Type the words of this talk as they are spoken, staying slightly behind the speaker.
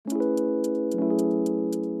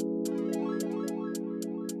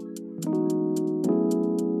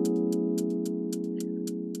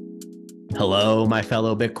Hello, my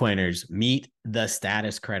fellow Bitcoiners. Meet the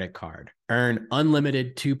Status Credit Card. Earn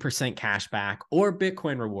unlimited 2% cash back or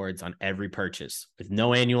Bitcoin rewards on every purchase with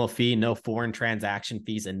no annual fee, no foreign transaction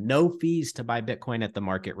fees, and no fees to buy Bitcoin at the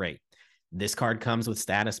market rate. This card comes with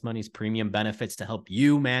Status Money's premium benefits to help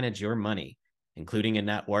you manage your money, including a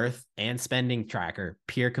net worth and spending tracker,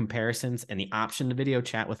 peer comparisons, and the option to video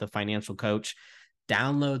chat with a financial coach.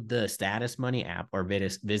 Download the Status Money app or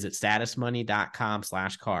visit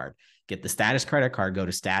statusmoney.com/card. Get the Status Credit Card. Go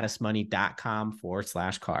to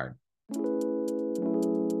statusmoney.com/card.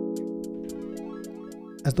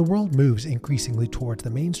 As the world moves increasingly towards the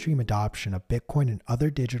mainstream adoption of Bitcoin and other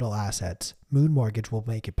digital assets, Moon Mortgage will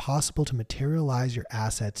make it possible to materialize your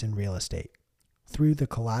assets in real estate. Through the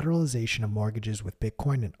collateralization of mortgages with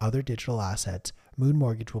Bitcoin and other digital assets, Moon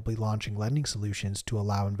Mortgage will be launching lending solutions to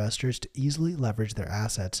allow investors to easily leverage their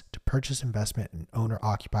assets to purchase investment in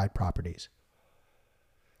owner-occupied properties.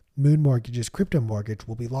 Moon Mortgage's crypto mortgage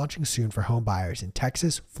will be launching soon for home buyers in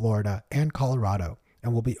Texas, Florida, and Colorado,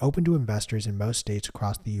 and will be open to investors in most states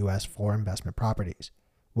across the U.S. for investment properties.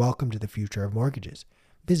 Welcome to the future of mortgages.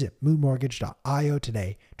 Visit moonmortgage.io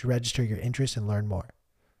today to register your interest and learn more.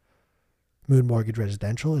 Moon Mortgage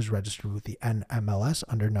Residential is registered with the NMLS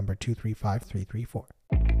under number 235334.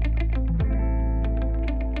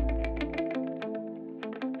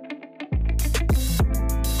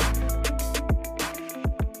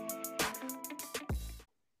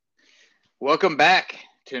 Welcome back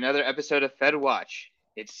to another episode of Fed Watch.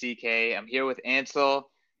 It's CK. I'm here with Ansel.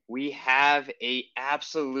 We have a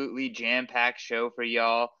absolutely jam-packed show for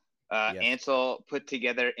y'all. Yes. Ansel put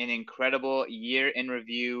together an incredible year in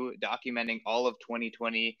review documenting all of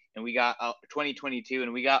 2020 and we got 2022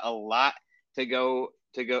 and we got a lot to go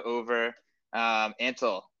over.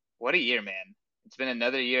 Ansel, what a year, man. It's been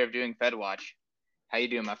another year of doing Fed Watch. How you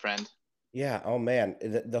doing, my friend? Yeah. Oh man,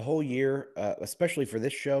 the whole year, especially for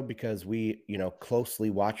this show, because we,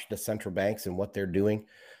 closely watched the central banks and what they're doing.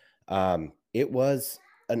 It was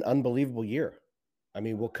an unbelievable year. I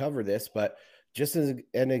mean, we'll cover this, but just as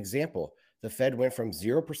an example, the Fed went from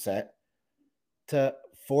 0% to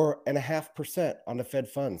 4.5% on the Fed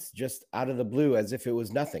funds, just out of the blue, as if it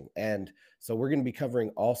was nothing. And so we're going to be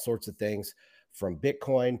covering all sorts of things, from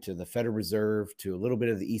Bitcoin to the Federal Reserve to a little bit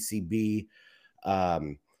of the ECB,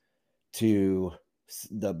 to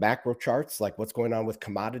the macro charts, like what's going on with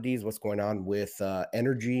commodities, what's going on with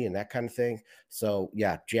energy and that kind of thing. So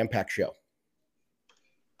yeah, jam-packed show.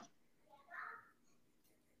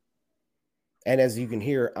 And as you can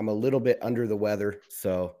hear, I'm a little bit under the weather,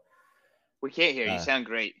 so we can't hear you. Sound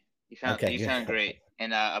great. You sound great.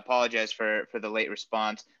 And apologize for the late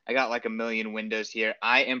response. I got like a million windows here.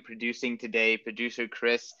 I am producing today. Producer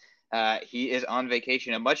Chris, he is on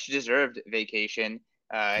vacation, a much deserved vacation.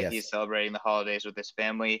 Yes. He's celebrating the holidays with his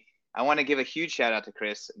family. I want to give a huge shout out to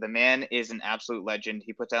Chris. The man is an absolute legend.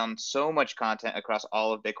 He puts down so much content across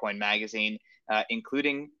all of Bitcoin Magazine,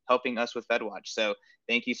 including helping us with FedWatch. So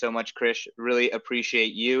thank you so much, Chris. Really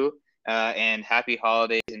appreciate you. And happy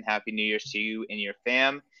holidays and happy New Year's to you and your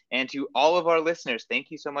fam. And to all of our listeners,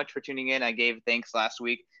 thank you so much for tuning in. I gave thanks last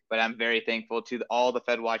week, but I'm very thankful to all the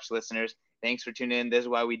FedWatch listeners. Thanks for tuning in. This is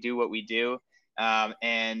why we do what we do.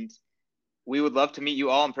 And we would love to meet you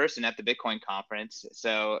all in person at the Bitcoin conference.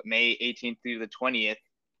 So May 18th through the 20th,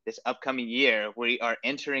 this upcoming year, we are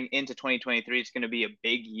entering into 2023. It's going to be a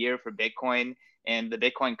big year for Bitcoin, and the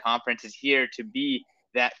Bitcoin conference is here to be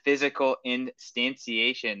that physical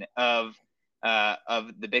instantiation of the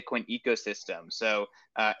Bitcoin ecosystem. So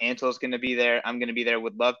Ansel's going to be there. I'm going to be there.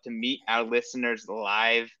 Would love to meet our listeners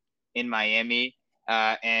live in Miami,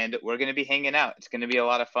 and we're going to be hanging out. It's going to be a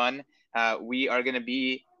lot of fun. We are going to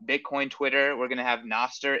be Bitcoin Twitter. We're going to have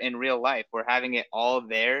Nostr in real life. We're having it all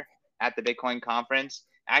there at the Bitcoin conference.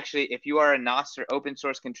 Actually, if you are a Nostr open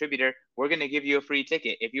source contributor, we're going to give you a free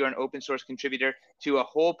ticket. If you are an open source contributor to a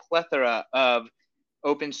whole plethora of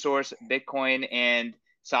open source Bitcoin and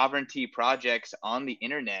sovereignty projects on the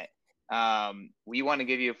internet, we want to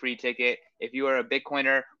give you a free ticket. If you are a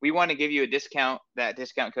Bitcoiner, we want to give you a discount. That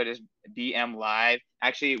discount code is BM Live.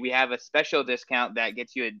 Actually, we have a special discount that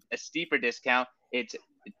gets you a steeper discount. It's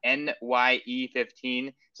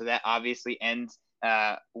NYE15. So that obviously ends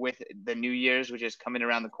with the New Year's, which is coming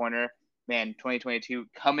around the corner. Man, 2022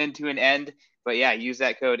 coming to an end. But yeah, use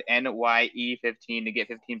that code NYE15 to get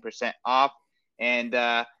 15% off. And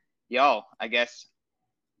y'all, I guess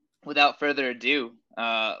without further ado,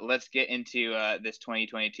 let's get into this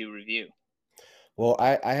 2022 review. Well,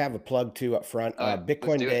 I have a plug too up front.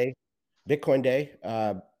 Bitcoin Day.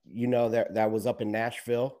 you know, that was up in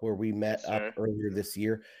Nashville where we met Yes, up sir. earlier this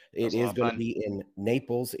year. That was It a lot is of going to fun. be in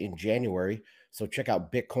Naples in January. So check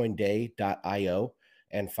out bitcoinday.io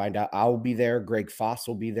and find out. I'll be there. Greg Foss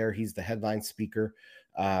will be there. He's the headline speaker.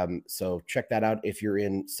 So check that out if you're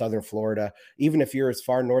in Southern Florida. Even if you're as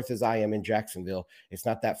far north as I am in Jacksonville, it's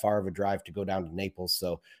not that far of a drive to go down to Naples.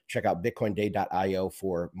 So check out bitcoinday.io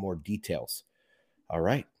for more details. All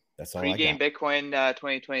right. That's all I Pre-game got. Bitcoin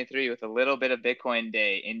 2023 with a little bit of Bitcoin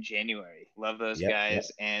Day in January. Love those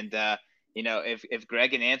guys. And, you know, if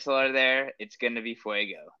Greg and Ansel are there, it's going to be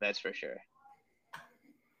fuego. That's for sure.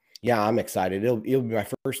 Yeah, I'm excited. It'll be my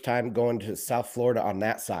first time going to South Florida on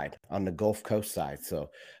that side, on the Gulf Coast side.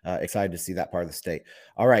 So excited to see that part of the state.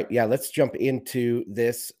 All right. Yeah, let's jump into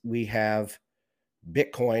this. We have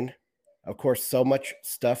Bitcoin. Of course, so much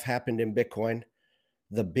stuff happened in Bitcoin.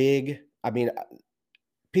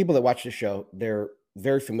 People that watch the show, they're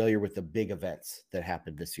very familiar with the big events that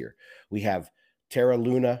happened this year. We have Terra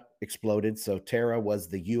Luna exploded. So Terra was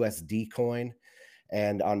the USD coin.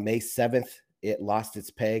 And on May 7th, it lost its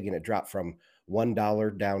peg and it dropped from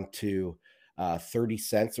 $1 down to 30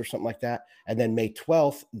 cents or something like that. And then May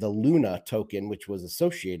 12th, the Luna token, which was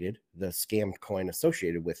associated, the scammed coin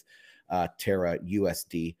associated with Terra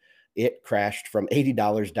USD, it crashed from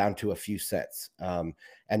 $80 down to a few cents.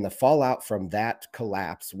 And the fallout from that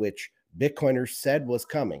collapse, which Bitcoiners said was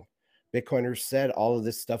coming, Bitcoiners said all of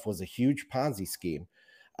this stuff was a huge Ponzi scheme.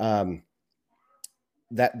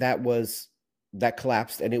 That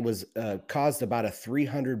collapsed, and it was caused about a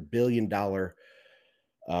 $300 billion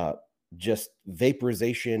just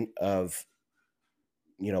vaporization of,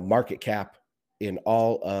 you know, market cap in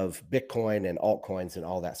all of Bitcoin and altcoins and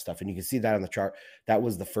all that stuff. And you can see that on the chart. That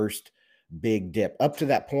was the first big dip. Up to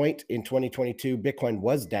that point in 2022, Bitcoin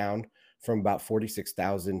was down from about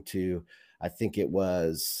 46,000 to, I think it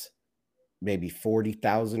was maybe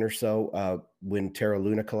 40,000 or so when Terra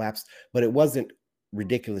Luna collapsed, but it wasn't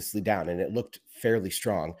ridiculously down and it looked fairly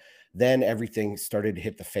strong. Then everything started to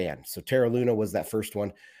hit the fan. So Terra Luna was that first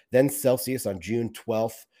one. Then Celsius on June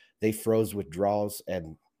 12th, they froze withdrawals,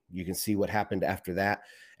 and you can see what happened after that.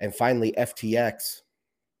 And finally, FTX,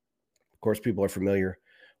 of course, people are familiar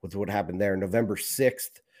with what happened there. November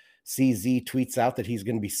 6th, CZ tweets out that he's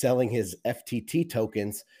going to be selling his FTT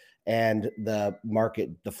tokens, and the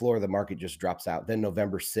floor of the market just drops out. Then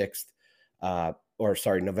November 8th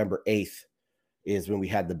is when we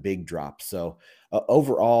had the big drop. So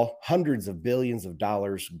overall, hundreds of billions of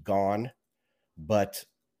dollars gone, but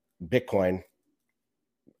Bitcoin,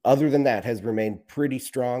 other than that, has remained pretty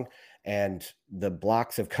strong. And the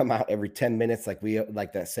blocks have come out every 10 minutes, like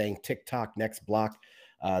that saying, TikTok next block.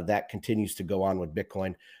 That continues to go on with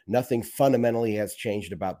Bitcoin. Nothing fundamentally has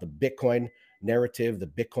changed about the Bitcoin narrative, the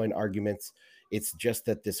Bitcoin arguments. It's just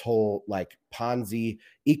that this whole like Ponzi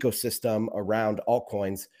ecosystem around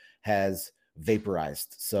altcoins has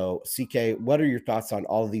vaporized. So CK, what are your thoughts on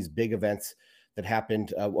all of these big events that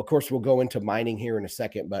happened? Of course, we'll go into mining here in a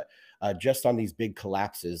second, but just on these big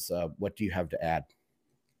collapses, what do you have to add?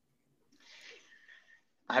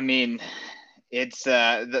 I mean, it's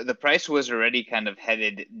the price was already kind of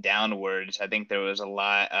headed downwards. I think there was a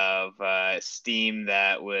lot of steam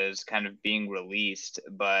that was kind of being released,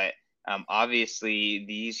 but obviously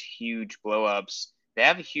these huge blowups, they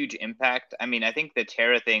have a huge impact. I mean, I think the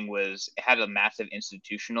Terra thing had a massive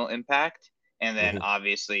institutional impact, and then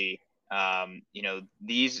obviously, you know,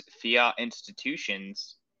 these fiat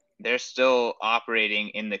institutions, they're still operating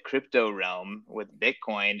in the crypto realm with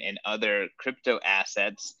Bitcoin and other crypto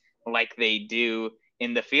assets like they do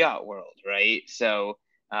in the fiat world, right? So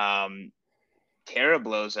Terra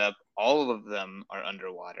blows up, all of them are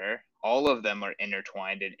underwater, all of them are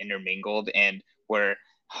intertwined and intermingled, and we're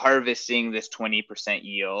harvesting this 20%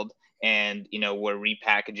 yield, and you know, we're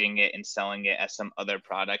repackaging it and selling it as some other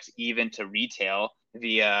products, even to retail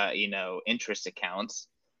via, you know, interest accounts.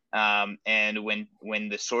 And when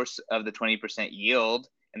the source of the 20% yield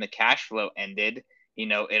and the cash flow ended, you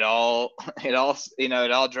know, it all it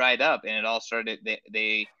all dried up, and it all started,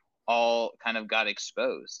 they all kind of got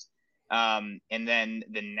exposed. And then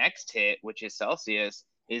the next hit, which is Celsius,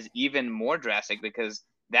 is even more drastic because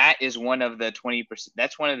that is one of the 20%.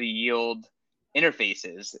 That's one of the yield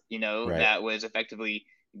interfaces, you know, Right. that was effectively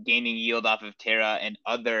gaining yield off of Terra and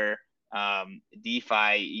other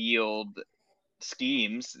DeFi yield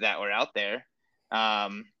schemes that were out there.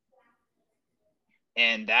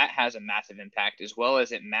 And that has a massive impact, as well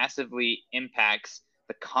as it massively impacts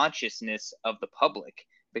the consciousness of the public,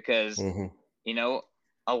 because, you know,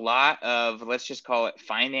 a lot of, let's just call it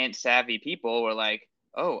finance savvy people were like,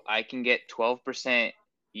 oh, I can get 12%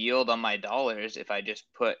 yield on my dollars if I just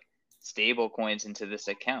put stable coins into this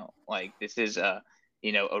account. Like, this is a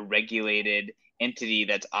regulated entity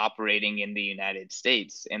that's operating in the United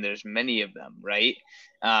States, and there's many of them, right?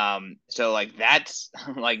 So like that's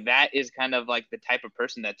like that is kind of like the type of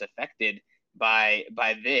person that's affected by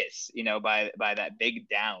this, by that big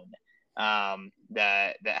down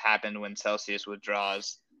that happened when Celsius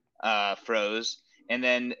withdrawals froze. And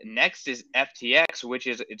then next is FTX, which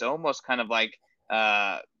is, it's almost kind of like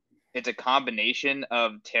it's a combination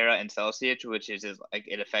of Terra and Celsius, which is like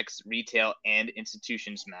it affects retail and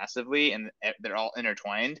institutions massively, and they're all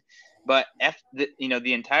intertwined. But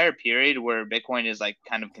the entire period where Bitcoin is like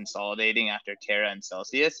kind of consolidating after Terra and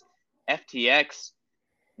Celsius, FTX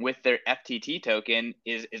with their FTT token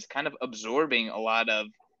is kind of absorbing a lot of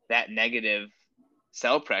that negative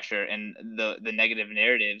sell pressure and the negative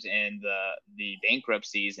narratives and the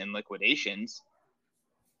bankruptcies and liquidations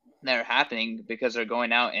that are happening, because they're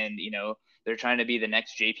going out and they're trying to be the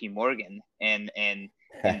next JP Morgan and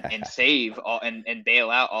save all and bail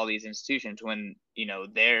out all these institutions when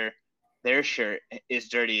their shirt is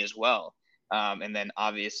dirty as well. And then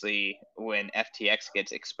obviously when FTX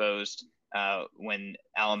gets exposed, when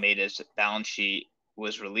Alameda's balance sheet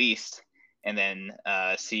was released, and then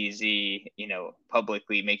CZ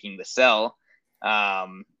publicly making the sell, it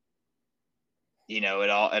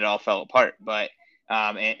all fell apart. But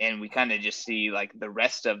and we kind of just see like the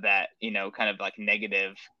rest of that, kind of like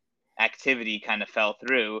negative activity kind of fell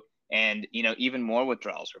through, and even more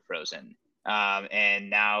withdrawals were frozen. And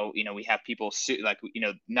now we have people like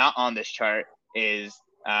not on this chart is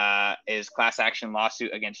class action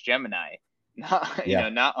lawsuit against Gemini. Not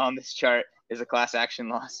not on this chart is a class action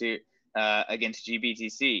lawsuit against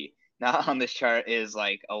GBTC. Not on this chart is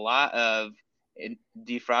like a lot of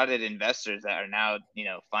defrauded investors that are now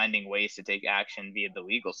finding ways to take action via the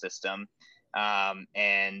legal system,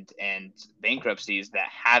 and bankruptcies that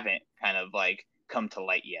haven't kind of like come to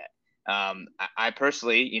light yet. I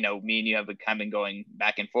personally, me and you have kind of been going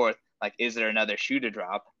back and forth, like, is there another shoe to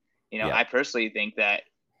drop? I personally think that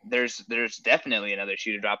there's definitely another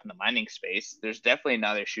shoe to drop in the mining space. There's definitely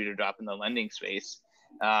another shoe to drop in the lending space.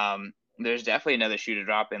 There's definitely another shoe to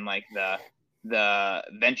drop in like the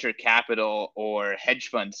venture capital or hedge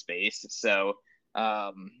fund space. So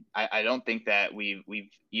I don't think that we've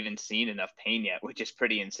even seen enough pain yet, which is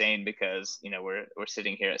pretty insane, because we're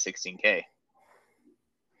sitting here at 16K.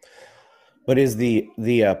 But is the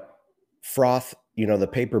froth, the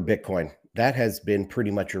paper Bitcoin, that has been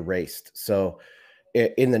pretty much erased. So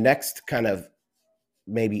in the next kind of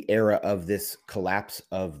maybe era of this collapse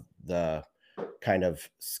of the kind of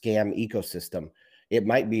scam ecosystem, it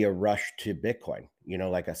might be a rush to Bitcoin,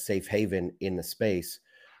 like a safe haven in the space.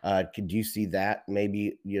 Could you see that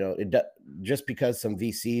maybe, just because some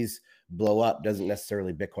VCs blow up doesn't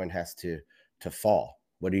necessarily Bitcoin has to fall.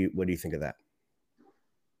 What do you think of that?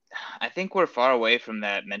 I think we're far away from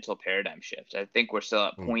that mental paradigm shift. I think we're still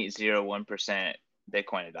at 0.01%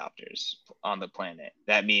 Bitcoin adopters on the planet.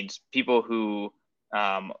 That means people who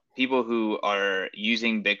are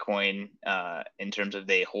using Bitcoin in terms of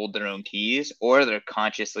they hold their own keys, or they're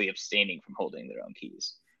consciously abstaining from holding their own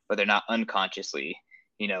keys, but they're not unconsciously,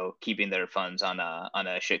 keeping their funds on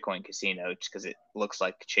a shitcoin casino just because it looks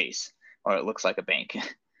like Chase or it looks like a bank.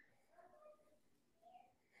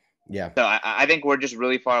 Yeah. So I think we're just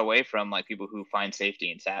really far away from like people who find safety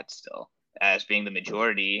in sats still as being the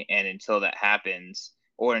majority. And until that happens,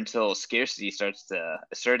 or until scarcity starts to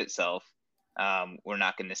assert itself, we're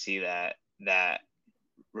not going to see that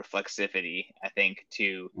reflexivity, I think,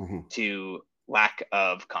 to lack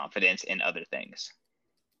of confidence in other things.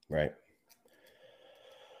 Right.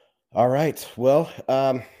 All right. Well,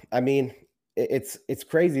 I mean, it's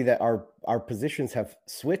crazy that our positions have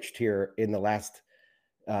switched here in the last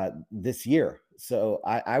this year. So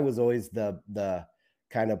I was always the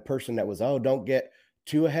kind of person that was, don't get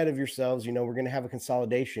too ahead of yourselves. We're going to have a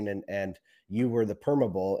consolidation, and you were the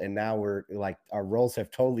permabull, and now we're like, our roles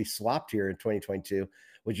have totally swapped here in 2022,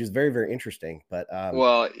 which is very, very interesting. But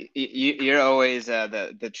well, you're always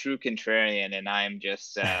the true contrarian, and I'm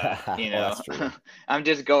just well, I'm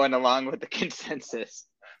just going along with the consensus.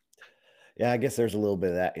 Yeah, I guess there's a little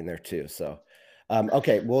bit of that in there too. So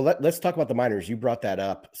okay, well, let's talk about the miners. You brought that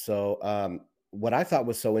up. So what I thought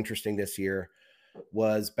was so interesting this year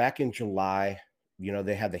was back in July,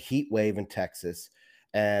 they had the heat wave in Texas,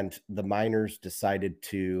 and the miners decided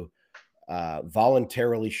to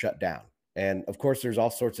voluntarily shut down. And of course, there's all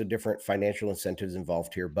sorts of different financial incentives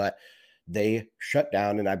involved here, but they shut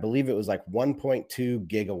down. And I believe it was like 1.2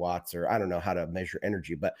 gigawatts, or I don't know how to measure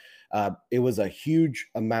energy, but it was a huge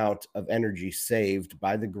amount of energy saved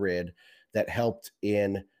by the grid that helped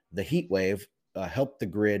in the heat wave help the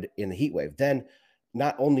grid in the heat wave. Then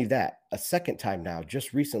not only that, a second time now,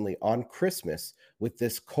 just recently on Christmas, with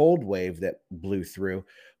this cold wave that blew through,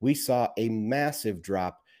 we saw a massive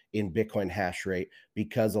drop in Bitcoin hash rate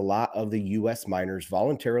because a lot of the US miners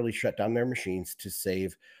voluntarily shut down their machines to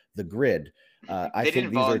save the grid. I think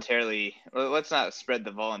didn't voluntarily. Let's not spread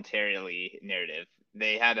the voluntarily narrative.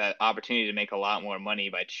 They had an opportunity to make a lot more money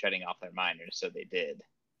by shutting off their miners, so they did.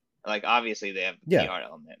 Like, obviously they have a PR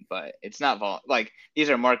element, but it's not like,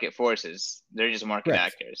 these are market forces. They're just market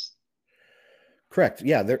actors. Correct.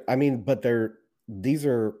 Yeah. These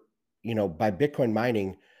are, by Bitcoin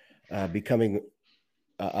mining becoming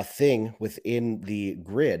a thing within the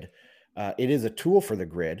grid, it is a tool for the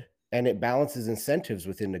grid, and it balances incentives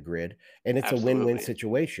within the grid, and it's Absolutely. A win-win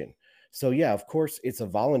situation. So yeah, of course, it's a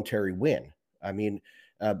voluntary win. I mean,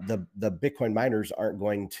 the Bitcoin miners aren't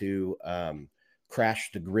going to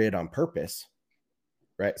crash the grid on purpose,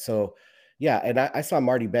 right? So yeah, and I saw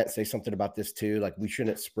Marty Bent say something about this too, like we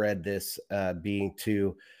shouldn't spread this being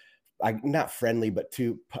too, not friendly, but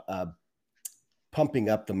too pumping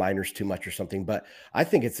up the miners too much or something. But I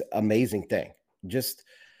think it's an amazing thing.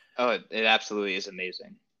 It absolutely is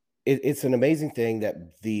amazing. It's an amazing thing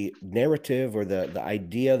that the narrative or the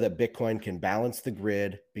idea that Bitcoin can balance the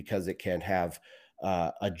grid because it can have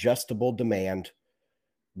adjustable demand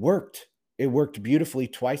worked. It worked beautifully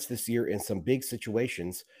twice this year in some big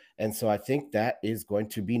situations. And so I think that is going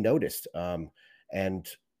to be noticed. And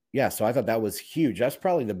yeah, so I thought that was huge. That's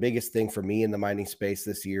probably the biggest thing for me in the mining space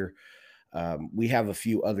this year. We have a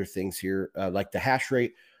few other things here, like the hash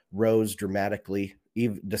rate rose dramatically,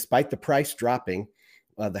 even despite the price dropping.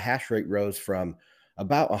 The hash rate rose from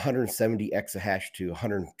about 170 exahash to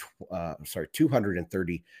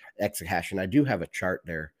 230 exahash. And I do have a chart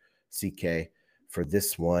there, CK, for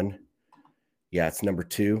this one. Yeah, it's number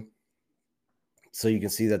 2. So you can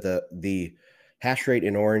see that the hash rate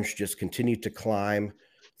in orange just continued to climb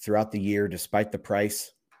throughout the year, despite the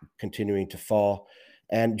price continuing to fall.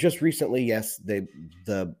 And just recently, yes,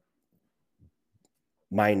 the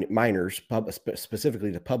miners,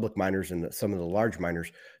 specifically the public miners and some of the large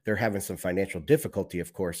miners, they're having some financial difficulty,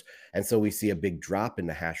 of course. And so we see a big drop in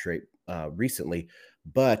the hash rate recently.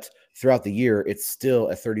 But throughout the year, it's still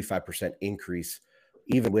a 35% increase,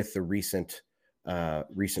 even with the recent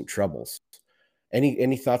troubles.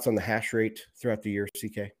 Any thoughts on the hash rate throughout the year,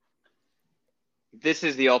 CK? This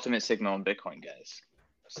is the ultimate signal in Bitcoin, guys.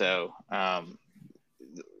 So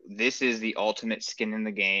this is the ultimate skin in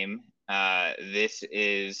the game. This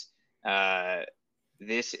is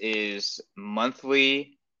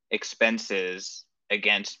monthly expenses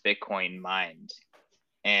against Bitcoin mined.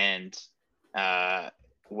 And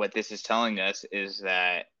what this is telling us is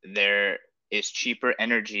that there is cheaper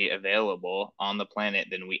energy available on the planet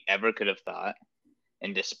than we ever could have thought.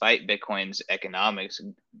 And despite Bitcoin's economics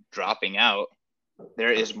dropping out,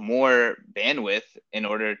 there is more bandwidth in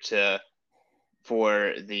order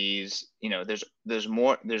for these, there's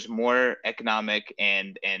more economic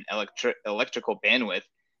and electrical bandwidth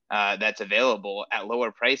that's available at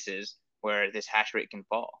lower prices where this hash rate can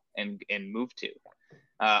fall and move to.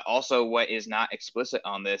 Also, what is not explicit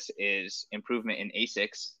on this is improvement in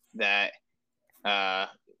ASICs that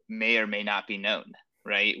may or may not be known,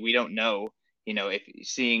 right? We don't know, if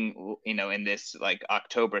seeing, in this like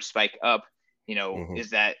October spike up, mm-hmm. is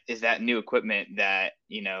that new equipment that,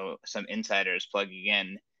 some insiders plugging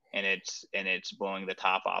in and it's blowing the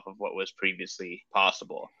top off of what was previously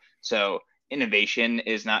possible. So innovation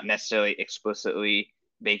is not necessarily explicitly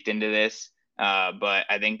baked into this. But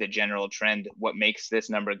I think the general trend, what makes this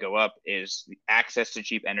number go up is access to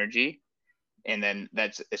cheap energy. And then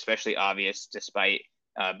that's especially obvious despite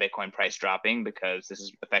Bitcoin price dropping, because this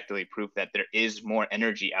is effectively proof that there is more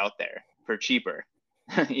energy out there for cheaper.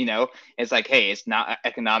 It's like, hey, it's not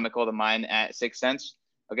economical to mine at 6 cents.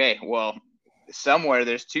 Okay, well, somewhere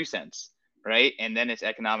there's 2 cents, right? And then it's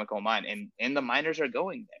economical mine. And the miners are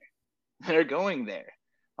going there. They're going there.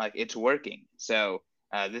 Like, it's working. So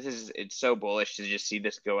it's so bullish to just see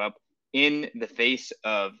this go up in the face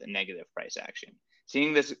of negative price action.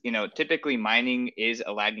 Seeing this, typically mining is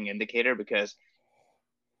a lagging indicator because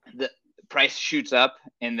the price shoots up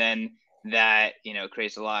and then that,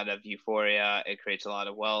 creates a lot of euphoria. It creates a lot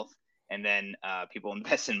of wealth. And then people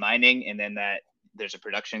invest in mining, and then that there's a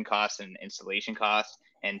production cost and installation cost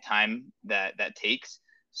and time that takes.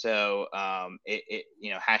 So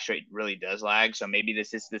hash rate really does lag. So maybe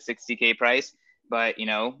this is the 60K price, but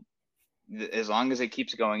as long as it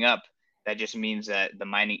keeps going up, that just means that the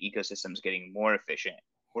mining ecosystem is getting more efficient.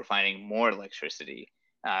 We're finding more electricity,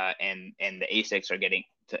 and the ASICs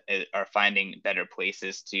are finding better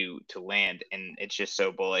places to land, and it's just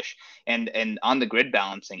so bullish. And on the grid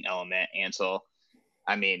balancing element, Ansel,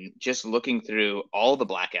 I mean, just looking through all the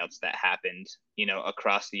blackouts that happened,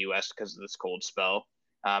 across the U.S. because of this cold spell,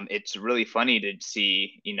 it's really funny to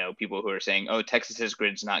see, people who are saying, "Oh, Texas's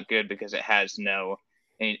grid's not good because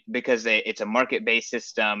it's a market-based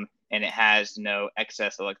system and it has no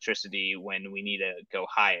excess electricity when we need to go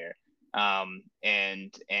higher."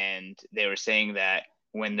 And they were saying that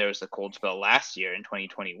when there was a cold spell last year in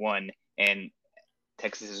 2021 and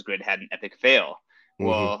Texas's grid had an epic fail. Mm-hmm.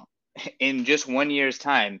 Well, in just 1 year's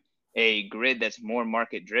time, a grid that's more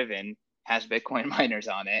market driven has Bitcoin miners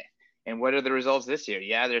on it. And what are the results this year?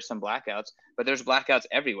 Yeah, there's some blackouts, but there's blackouts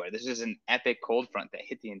everywhere. This is an epic cold front that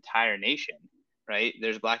hit the entire nation, right?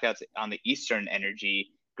 There's blackouts on the Eastern energy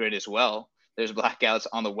grid as well. There's blackouts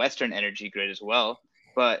on the Western energy grid as well.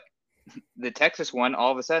 But the Texas one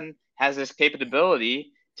all of a sudden has this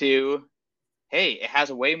capability to, hey, it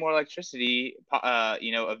has way more electricity,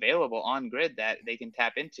 available on grid that they can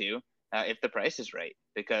tap into if the price is right,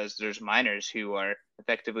 because there's miners who are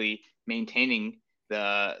effectively maintaining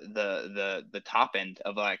the top end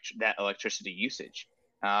of that electricity usage.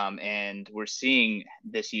 And we're seeing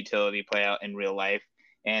this utility play out in real life.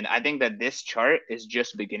 And I think that this chart is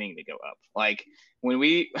just beginning to go up. Like when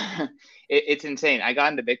it's insane. I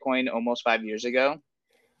got into Bitcoin almost 5 years ago.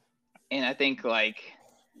 And I think it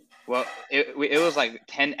was like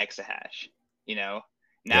 10 exahash,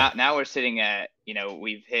 Now we're sitting at,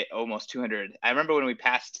 we've hit almost 200. I remember when we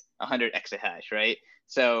passed 100 exahash, right?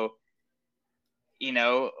 So,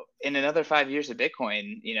 in another 5 years of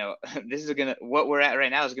Bitcoin, what we're at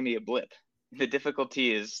right now is gonna be a blip. The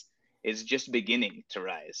difficulty is just beginning to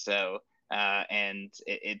rise. So, and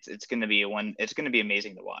it's gonna be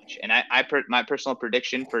amazing to watch. And my personal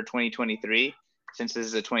prediction for 2023, since this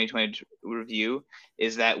is a 2020 review,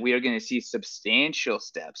 is that we are going to see substantial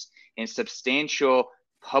steps and substantial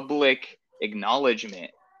public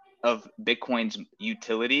acknowledgement of Bitcoin's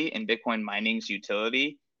utility and Bitcoin mining's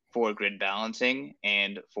utility for grid balancing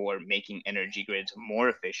and for making energy grids more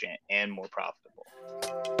efficient and more profitable.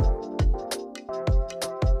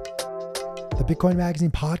 The Bitcoin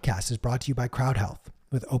Magazine podcast is brought to you by CrowdHealth.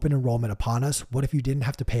 With open enrollment upon us, what if you didn't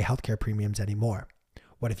have to pay healthcare premiums anymore?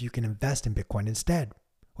 What if you can invest in Bitcoin instead?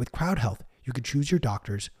 With CrowdHealth, you can choose your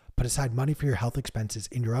doctors, put aside money for your health expenses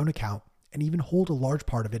in your own account, and even hold a large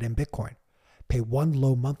part of it in Bitcoin. Pay one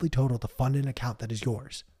low monthly total to fund an account that is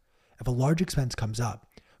yours. If a large expense comes up,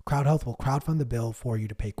 CrowdHealth will crowdfund the bill for you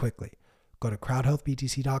to pay quickly. Go to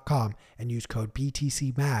crowdhealthbtc.com and use code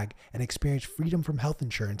BTCMAG and experience freedom from health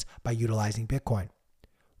insurance by utilizing Bitcoin.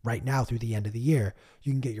 Right now through the end of the year,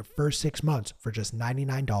 you can get your first 6 months for just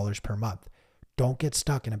 $99 per month. Don't get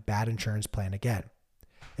stuck in a bad insurance plan again.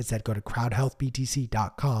 Instead, go to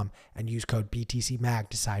crowdhealthbtc.com and use code BTCMAG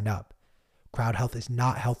to sign up. CrowdHealth is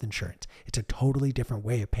not health insurance. It's a totally different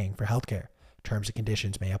way of paying for healthcare. Terms and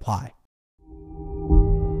conditions may apply.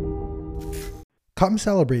 Come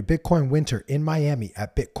celebrate Bitcoin Winter in Miami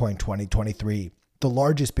at Bitcoin 2023. The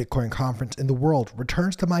largest Bitcoin conference in the world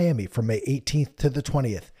returns to Miami from May 18th to the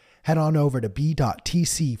 20th. Head on over to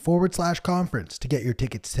b.tc/conference to get your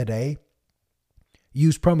tickets today.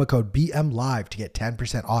 Use promo code BMLive to get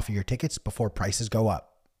 10% off of your tickets before prices go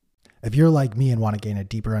up. If you're like me and want to gain a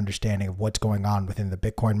deeper understanding of what's going on within the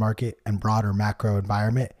Bitcoin market and broader macro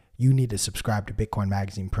environment, you need to subscribe to Bitcoin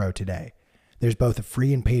Magazine Pro today. There's both a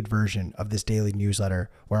free and paid version of this daily newsletter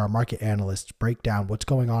where our market analysts break down what's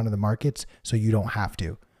going on in the markets so you don't have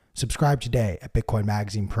to. Subscribe today at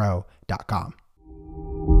bitcoinmagazinepro.com.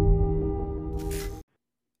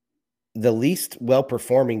 The least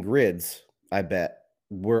well-performing grids, I bet,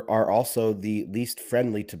 are also the least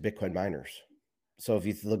friendly to Bitcoin miners. So if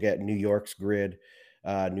you look at New York's grid,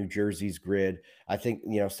 New Jersey's grid, I think,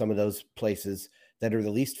 some of those places that are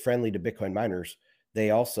the least friendly to Bitcoin miners,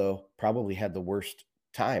 they also probably had the worst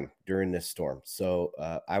time during this storm. So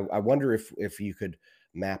I wonder if you could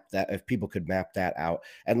map that, if people could map that out.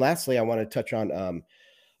 And lastly, I want to touch on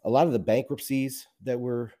a lot of the bankruptcies that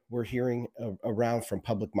we're hearing around from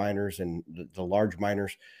public miners and the large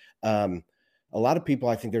miners. A lot of people,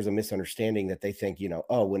 I think there's a misunderstanding that they think,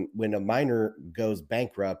 when a miner goes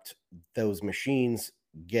bankrupt, those machines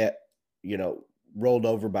get, rolled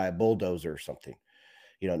over by a bulldozer or something.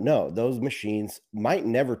 No, those machines might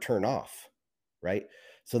never turn off, right?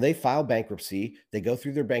 So they file bankruptcy, they go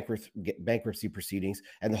through their bankruptcy proceedings,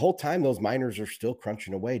 and the whole time those miners are still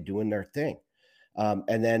crunching away, doing their thing.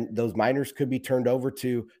 And then those miners could be turned over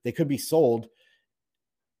they could be sold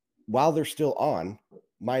while they're still on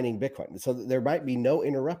mining Bitcoin. So there might be no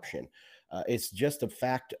interruption. It's just a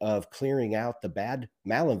fact of clearing out the bad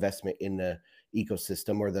malinvestment in the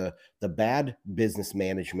ecosystem, or the bad business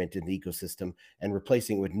management in the ecosystem, and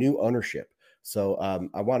replacing it with new ownership. So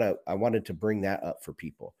I wanted to bring that up for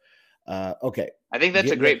people. Okay. I think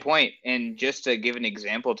that's a great point. And just to give an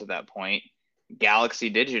example to that point, Galaxy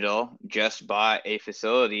Digital just bought a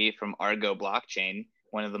facility from Argo Blockchain,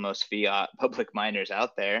 one of the most fiat public miners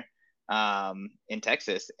out there, in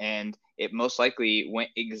Texas. And it most likely went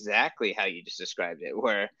exactly how you just described it,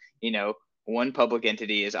 where, one public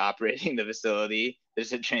entity is operating the facility,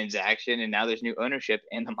 there's a transaction, and now there's new ownership,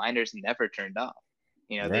 and the miners never turned off.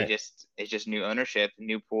 Right. It's just new ownership,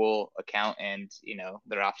 new pool account, and,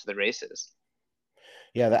 they're off to the races.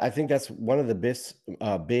 Yeah, I think that's one of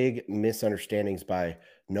the big misunderstandings by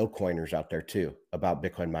no coiners out there too about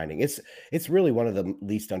Bitcoin mining. It's really one of the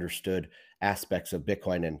least understood aspects of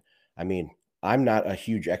Bitcoin. And I mean, I'm not a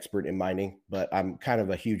huge expert in mining, but I'm kind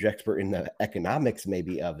of a huge expert in the economics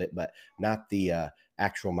maybe of it, but not the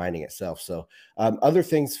actual mining itself. So other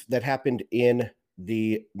things that happened in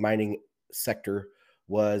the mining sector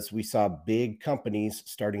was we saw big companies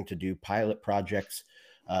starting to do pilot projects,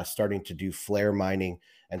 starting to do flare mining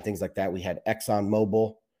and things like that. We had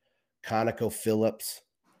ExxonMobil, ConocoPhillips,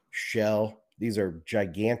 Shell. These are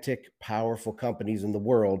gigantic, powerful companies in the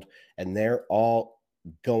world, and they're all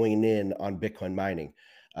going in on Bitcoin mining.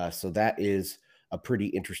 So that is a pretty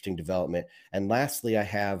interesting development. And lastly, I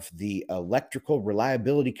have the Electrical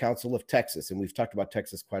Reliability Council of Texas. And we've talked about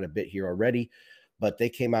Texas quite a bit here already, but they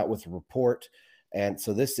came out with a report. And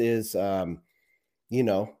so this is,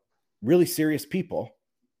 really serious people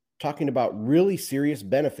talking about really serious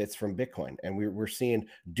benefits from Bitcoin. And we're seeing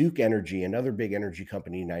Duke Energy, another big energy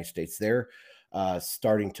company in the United States, they're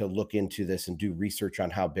starting to look into this and do research on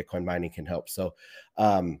how Bitcoin mining can help. So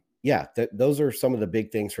those are some of the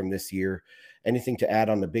big things from this year. Anything to add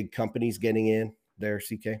on the big companies getting in there,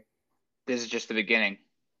 CK? This is just the beginning.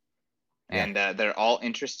 Yeah. And they're all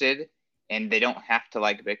interested, and they don't have to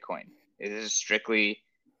like Bitcoin. It is strictly,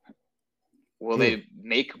 will they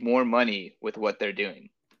make more money with what they're doing?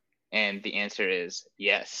 And the answer is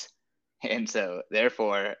yes. And so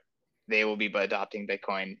therefore they will be adopting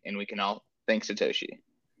Bitcoin, and we can all thank Satoshi.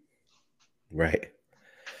 Right.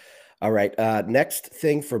 All right. Next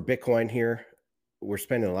thing for Bitcoin here. We're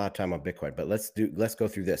spending a lot of time on Bitcoin, but let's go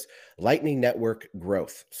through this. Lightning Network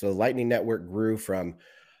growth. So Lightning Network grew from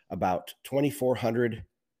about 2,400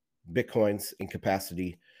 Bitcoins in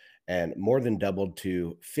capacity and more than doubled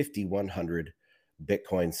to 5,100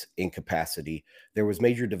 Bitcoins in capacity. There was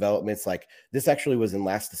major developments, like this actually was in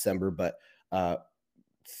last December, but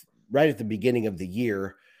right at the beginning of the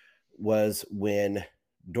year was when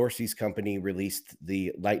Dorsey's company released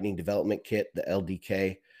the Lightning Development Kit, the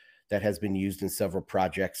LDK, that has been used in several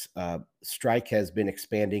projects. Strike has been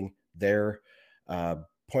expanding their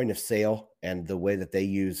point of sale and the way that they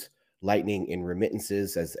use Lightning in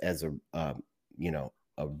remittances as a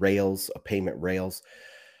payment rails.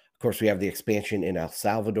 Of course, we have the expansion in El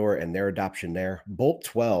Salvador and their adoption there. Bolt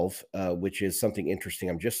 12, which is something interesting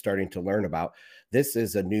I'm just starting to learn about. This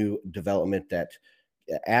is a new development that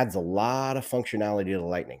adds a lot of functionality to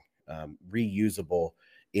Lightning, reusable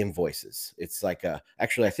invoices. It's like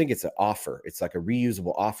actually, I think it's an offer. It's like a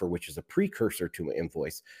reusable offer, which is a precursor to an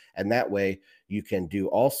invoice. And that way you can do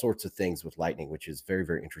all sorts of things with Lightning, which is very,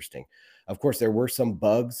 very interesting. Of course, there were some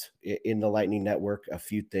bugs in the Lightning Network. A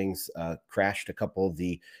few things crashed, a couple of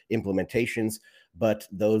the implementations, but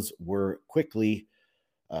those were quickly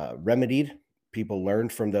remedied. People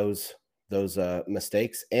learned from those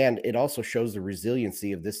mistakes. And it also shows the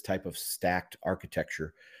resiliency of this type of stacked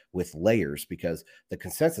architecture with layers, because the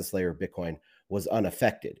consensus layer of Bitcoin was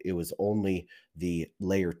unaffected. It was only the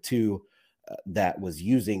layer 2 that was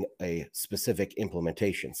using a specific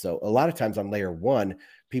implementation. So a lot of times on layer 1,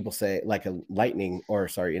 people say, like in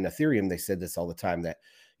Ethereum, they said this all the time, that,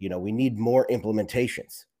 we need more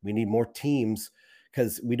implementations. We need more teams,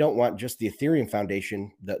 because we don't want just the Ethereum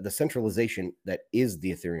Foundation, the centralization that is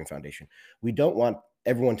the Ethereum Foundation. We don't want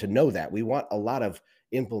everyone to know that. We want a lot of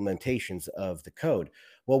implementations of the code.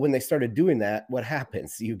 Well, when they started doing that, what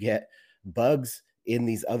happens? You get bugs in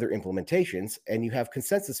these other implementations, and you have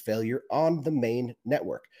consensus failure on the main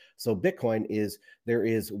network. So Bitcoin there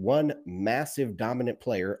is one massive dominant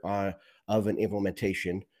player of an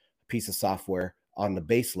implementation piece of software on the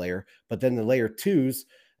base layer, but then the layer 2s,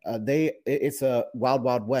 it's a wild,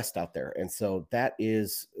 wild west out there. And so that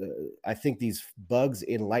is, I think these bugs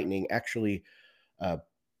in Lightning actually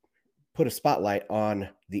put a spotlight on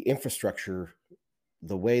the infrastructure,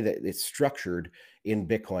 the way that it's structured in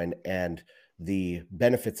Bitcoin, and the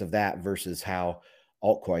benefits of that versus how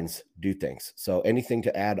altcoins do things. So anything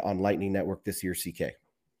to add on Lightning Network this year, CK?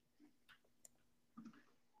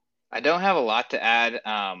 I don't have a lot to add.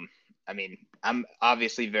 I mean, I'm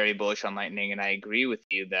obviously very bullish on Lightning, and I agree with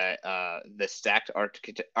you that the stacked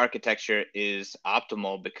architecture is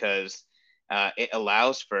optimal because it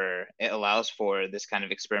allows for this kind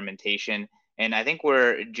of experimentation. And I think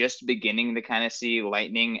we're just beginning to kind of see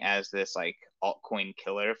Lightning as this like altcoin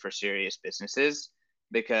killer for serious businesses,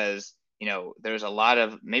 because there's a lot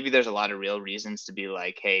of real reasons to be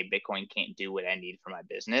like, hey, Bitcoin can't do what I need for my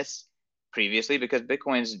business previously, because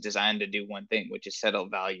Bitcoin is designed to do one thing, which is settle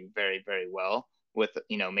value very, very well. With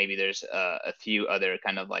maybe there's a few other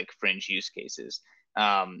kind of like fringe use cases,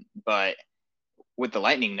 but with the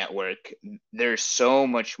Lightning Network, there's so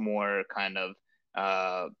much more kind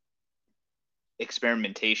of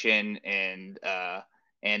experimentation and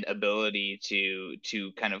ability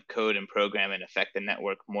to kind of code and program and affect the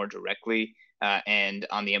network more directly, and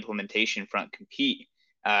on the implementation front compete.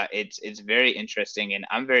 It's very interesting, and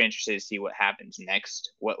I'm very interested to see what happens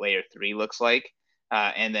next, what layer 3 looks like,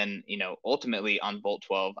 and then ultimately on Bolt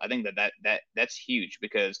 12. I think that's huge,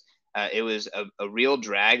 because it was a real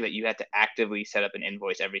drag that you had to actively set up an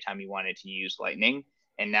invoice every time you wanted to use Lightning,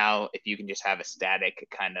 and now if you can just have a static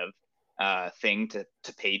kind of thing to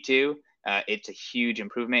pay to, it's a huge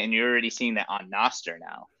improvement, and you're already seeing that on Nostr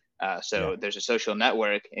now. So there's a social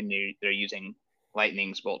network, and they're using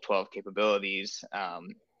Lightning's Bolt 12 capabilities,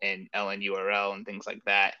 and LNURL and things like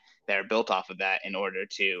that are built off of that in order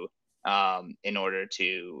to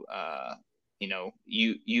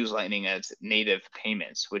use Lightning as native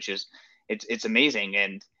payments, which is it's amazing.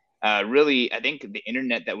 And really, I think the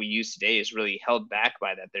internet that we use today is really held back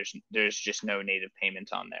by that. There's just no native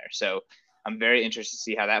payments on there. So I'm very interested to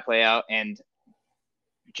see how that play out. And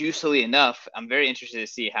juicily enough, I'm very interested to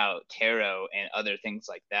see how Taro and other things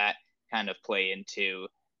like that kind of play into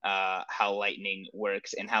how Lightning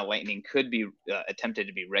works, and how Lightning could be attempted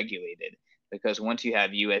to be regulated. Because once you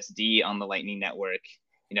have USD on the Lightning Network,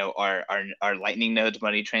 are Lightning nodes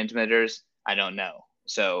money transmitters? I don't know.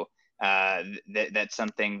 So that's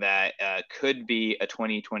something that could be a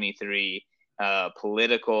 2023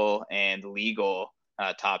 political and legal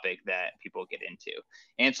topic that people get into.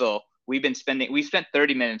 Ansel, we spent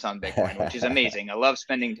 30 minutes on Bitcoin, which is amazing. I love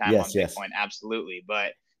spending time on Bitcoin, absolutely.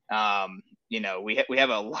 But we have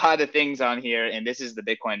a lot of things on here, and this is the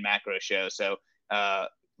Bitcoin Macro Show. So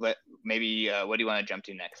what do you want to jump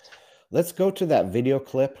to next? Let's go to that video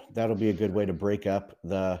clip. That'll be a good way to break up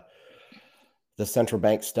the central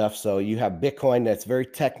bank stuff. So you have Bitcoin that's very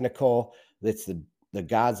technical. That's the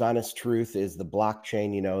God's honest truth is the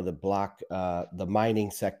blockchain, the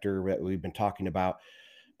mining sector that we've been talking about.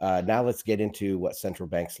 Now let's get into what central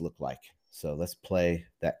banks look like. So let's play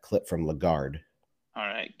that clip from Lagarde. All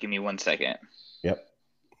right, give me 1 second. Yep.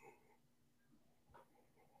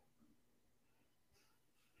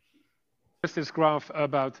 This graph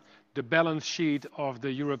about the balance sheet of the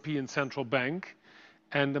European Central Bank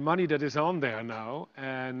and the money that is on there now.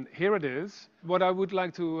 And here it is. What I would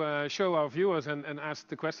like to show our viewers and ask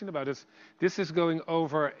the question about is, this is going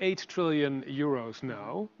over 8 trillion euros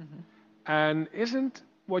now. Mm-hmm. And isn't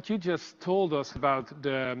what you just told us about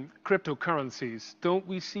the cryptocurrencies, don't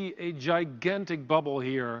we see a gigantic bubble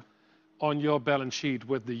here on your balance sheet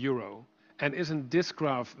with the euro? And isn't this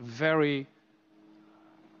graph very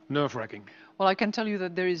nerve-wracking? Well, I can tell you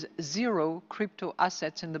that there is 0 crypto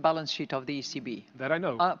assets in the balance sheet of the ECB. That I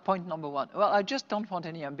know. Point number 1. Well, I just don't want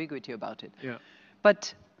any ambiguity about it. Yeah.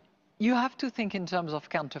 But you have to think in terms of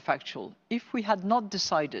counterfactual. If we had not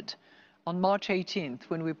decided on March 18th,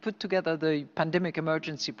 when we put together the pandemic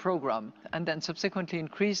emergency program, and then subsequently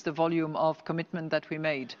increased the volume of commitment that we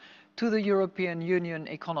made to the European Union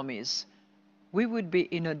economies, we would be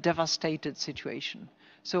in a devastated situation.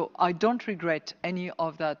 So I don't regret any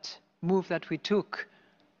of that move that we took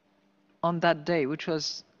on that day, which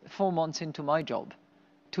was 4 months into my job,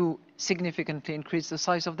 to significantly increase the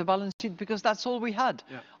size of the balance sheet, because that's all we had.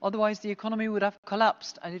 Yeah. Otherwise, the economy would have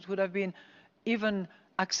collapsed, and it would have been even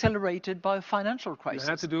accelerated by a financial crisis. You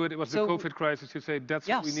had to do it. It was the COVID crisis. You say that's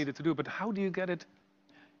what we needed to do. But how do you get it?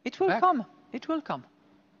 It will come. It will come.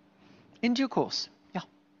 In due course. Yeah.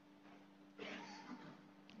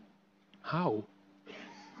 How?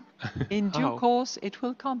 In due course, it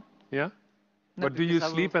will come. Yeah? No, but do you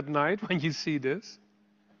sleep at night when you see this?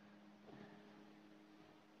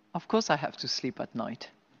 Of course I have to sleep at night.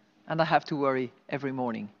 And I have to worry every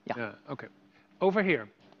morning. Yeah. Yeah, okay. Over here.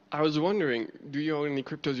 I was wondering, do you own any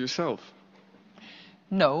cryptos yourself?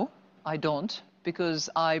 No, I don't, because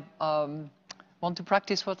I want to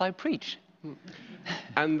practice what I preach.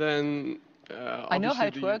 And then... I know how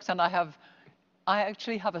it works, and I have I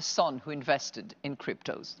actually have a son who invested in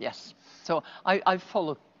cryptos, yes. So I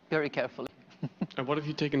follow very carefully. And what have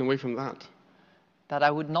you taken away from that? That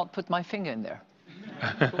I would not put my finger in there.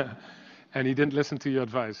 And he didn't listen to your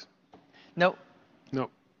advice? No. No.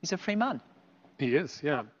 He's a free man. He is,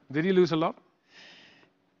 yeah. Did he lose a lot?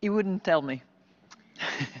 He wouldn't tell me.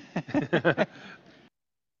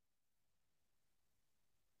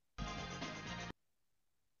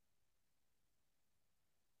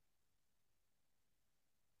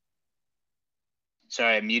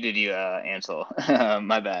 Sorry, I muted you, Ansel.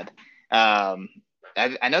 My bad. I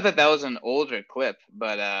know that was an older clip,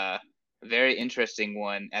 but very interesting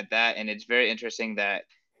one at that. And it's very interesting that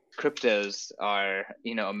cryptos are,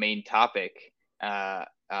 a main topic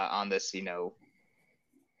on this,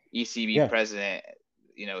 ECB president,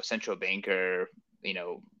 central banker,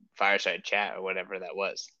 fireside chat or whatever that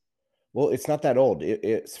was. Well, it's not that old.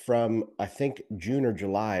 It's from, I think, June or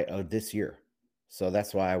July of this year. So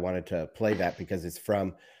that's why I wanted to play that, because it's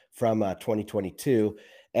from 2022.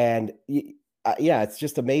 And yeah, it's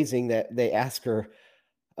just amazing that they ask her,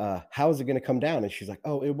 how is it going to come down? And she's like,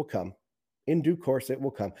 oh, it will come. In due course, it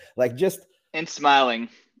will come. Like, just... And smiling.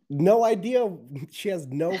 No idea. She has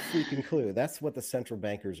no freaking clue. That's what the central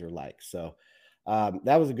bankers are like. So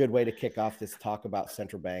that was a good way to kick off this talk about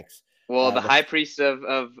central banks. Well, the high priest of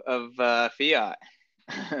fiat.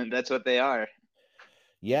 That's what they are.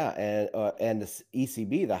 Yeah, and the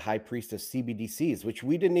ECB, the high priest of CBDCs, which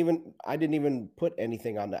I didn't even put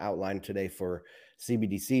anything on the outline today for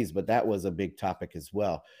CBDCs, but that was a big topic as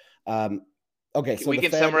well. Okay, so we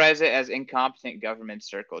can summarize it as incompetent government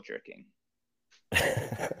circle jerking.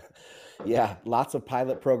 Yeah, lots of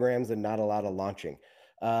pilot programs and not a lot of launching.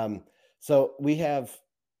 So we have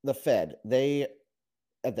the Fed. They,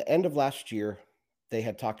 at the end of last year, they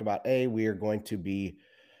had talked about, we are going to be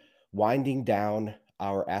winding down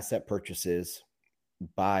our asset purchases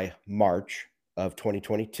by March of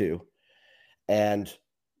 2022. And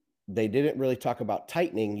they didn't really talk about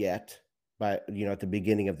tightening yet at the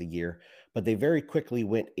beginning of the year, but they very quickly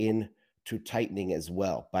went into tightening as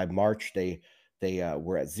well. By March, they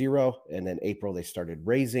were at 0, and then April they started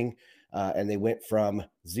raising, and they went from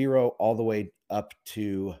 0 all the way up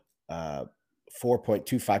to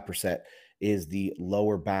 4.25% is the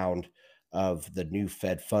lower bound of the new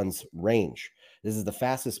Fed funds range. This is the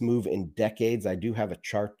fastest move in decades. I do have a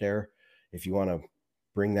chart there if you want to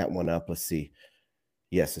bring that one up. Let's see.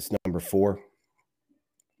 Yes, it's number 4.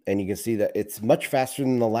 And you can see that it's much faster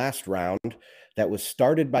than the last round that was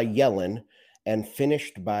started by Yellen and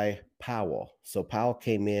finished by Powell. So Powell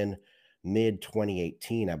came in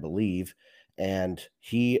mid-2018, I believe, and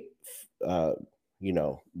he,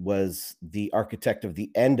 was the architect of the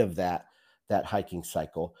end of that hiking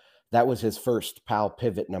cycle. That was his first Powell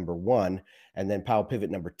pivot number 1. And then Powell pivot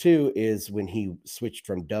number 2 is when he switched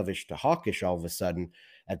from dovish to hawkish all of a sudden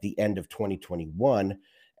at the end of 2021.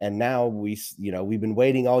 And now we've been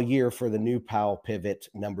waiting all year for the new Powell pivot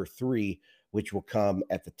number 3, which will come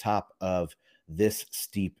at the top of this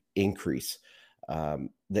steep increase.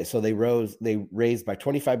 So they raised by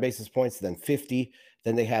 25 basis points, then 50.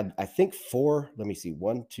 Then they had, I think, 4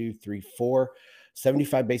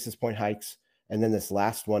 75 basis point hikes. And then this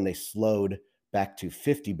last one, they slowed back to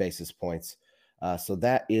 50 basis points. So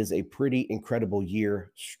that is a pretty incredible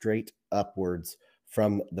year straight upwards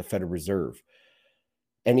from the Federal Reserve.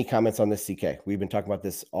 Any comments on this, CK? We've been talking about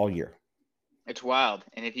this all year. It's wild.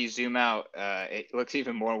 And if you zoom out, it looks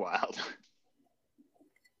even more wild.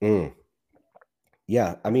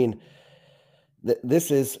 Yeah, I mean, this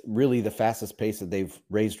is really the fastest pace that they've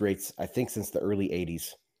raised rates, I think, since the early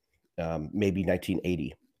 80s, maybe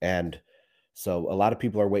 1980. And so a lot of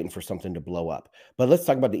people are waiting for something to blow up. But let's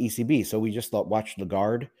talk about the ECB. So we just watched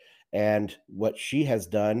Lagarde, and what she has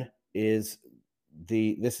done is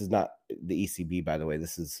this is not the ECB, by the way.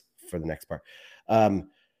 This is for the next part.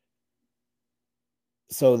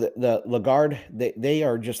 So the Lagarde, they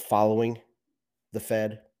are just following the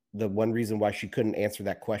Fed. The one reason why she couldn't answer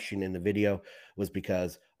that question in the video was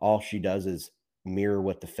because all she does is mirror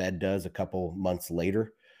what the Fed does a couple months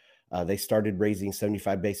later. They started raising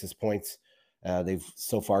 75 basis points. They've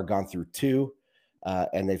so far gone through 2,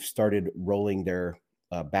 and they've started rolling their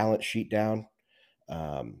balance sheet down.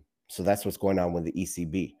 So that's what's going on with the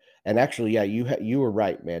ECB. And actually, yeah, you were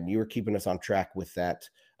right, man. You were keeping us on track with that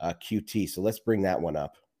QT. So let's bring that one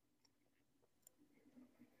up.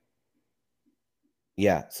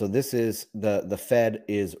 Yeah, so this is the Fed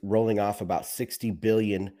is rolling off about 60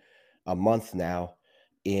 billion a month now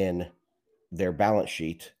in their balance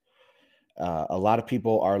sheet. A lot of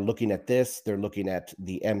people are looking at this. They're looking at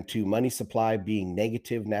the M2 money supply being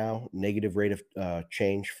negative now, negative rate of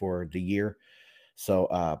change for the year.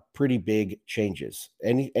 So pretty big changes.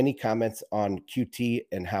 Any comments on QT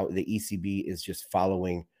and how the ECB is just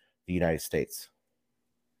following the United States?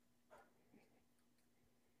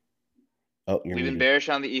 Oh, we've been bearish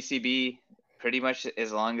on the ECB pretty much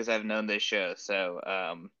as long as I've known this show. So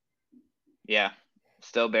yeah,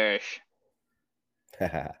 still bearish.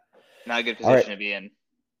 Not a good position to be in.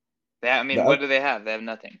 What do they have? They have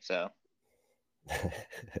nothing. So.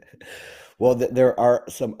 Well, there are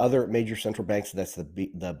some other major central banks. That's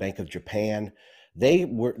the Bank of Japan.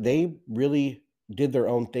 They really did their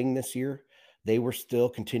own thing this year. They were still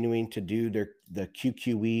continuing to do the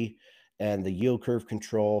QQE and the yield curve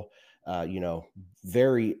control.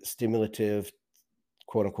 Very stimulative,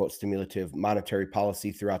 quote unquote, stimulative monetary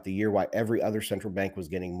policy throughout the year, while every other central bank was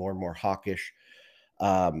getting more and more hawkish.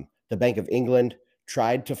 The Bank of England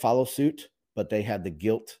tried to follow suit, but they had the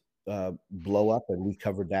gilt blow up, and we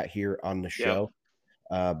covered that here on the show.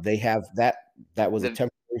 Yep. They have that was a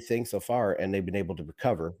temporary thing so far, and they've been able to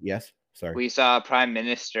recover. Yes, sorry. We saw a prime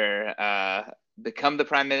minister become the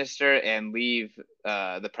prime minister and leave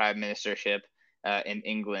the prime ministership in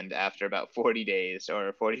England after about 40 days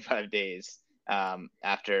or 45 days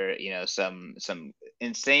after some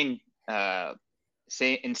insane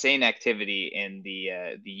activity in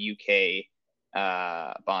the UK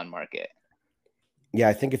bond market. Yeah,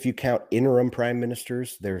 I think if you count interim prime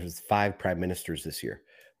ministers, there's 5 prime ministers this year,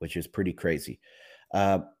 which is pretty crazy.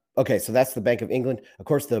 Okay, so that's the Bank of England. Of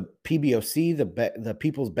course, the PBOC, the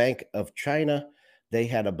People's Bank of China, they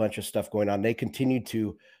had a bunch of stuff going on. They continued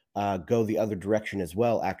to go the other direction as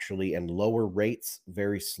well, actually, and lower rates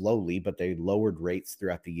very slowly, but they lowered rates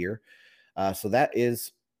throughout the year. So that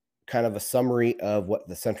is kind of a summary of what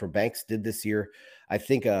the central banks did this year. I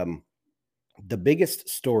think the biggest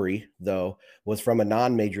story, though, was from a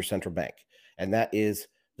non-major central bank, and that is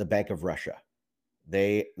the Bank of Russia.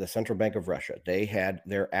 The Central Bank of Russia, they had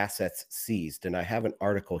their assets seized, and I have an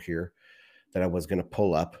article here that I was going to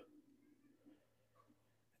pull up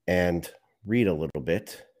and read a little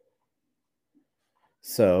bit.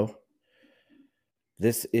 So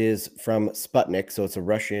this is from Sputnik, so it's a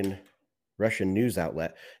Russian news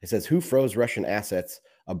outlet. It says, who froze Russian assets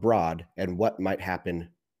abroad and what might happen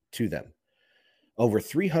to them? Over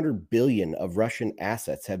 300 billion of Russian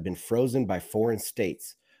assets have been frozen by foreign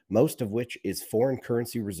states, most of which is foreign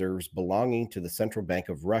currency reserves belonging to the Central Bank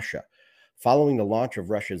of Russia. Following the launch of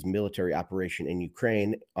Russia's military operation in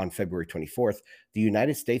Ukraine on February 24th, the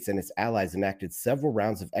United States and its allies enacted several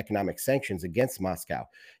rounds of economic sanctions against Moscow,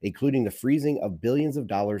 including the freezing of billions of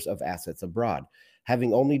dollars of assets abroad.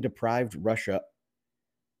 Having only deprived Russia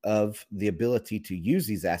of the ability to use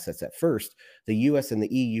these assets at first, the US and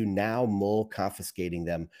the EU now mull confiscating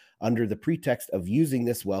them under the pretext of using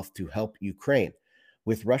this wealth to help Ukraine,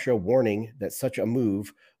 with Russia warning that such a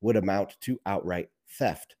move would amount to outright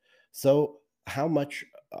theft. So how much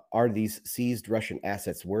are these seized Russian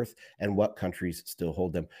assets worth, and what countries still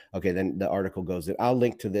hold them? Okay, then the article goes in. I'll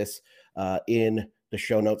link to this in the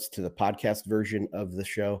show notes to the podcast version of the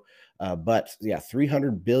show. But yeah,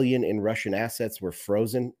 300 billion in Russian assets were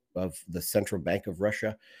frozen of the Central Bank of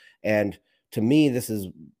Russia. And to me, this is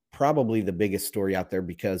probably the biggest story out there,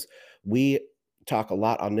 because we talk a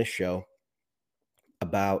lot on this show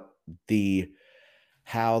about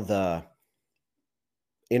how the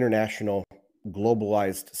international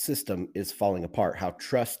globalized system is falling apart, how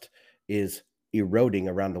trust is eroding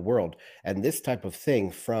around the world. And this type of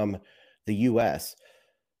thing from the US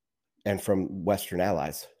and from Western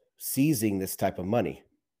allies seizing this type of money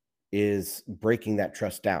is breaking that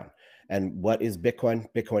trust down. And what is Bitcoin?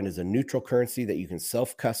 Bitcoin is a neutral currency that you can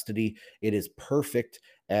self-custody. It is perfect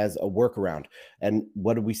as a workaround. And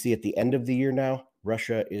what do we see at the end of the year now?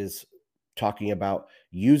 Russia is talking about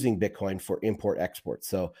using Bitcoin for import-export.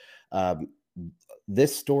 So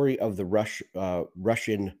this story of the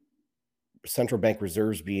Russian central bank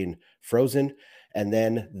reserves being frozen and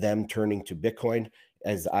then them turning to Bitcoin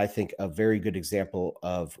is, I think, a very good example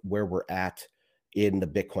of where we're at in the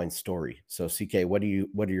Bitcoin story. So CK, what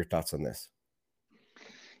are your thoughts on this?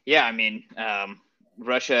 Yeah, I mean,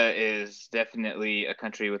 Russia is definitely a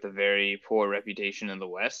country with a very poor reputation in the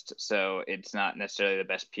West, so it's not necessarily the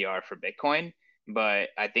best PR for Bitcoin. But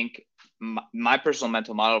I think my personal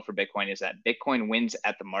mental model for Bitcoin is that Bitcoin wins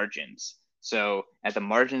at the margins. So at the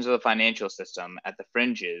margins of the financial system, at the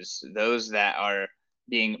fringes, those that are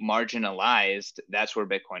being marginalized, that's where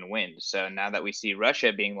Bitcoin wins. So now that we see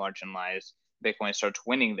Russia being marginalized, Bitcoin starts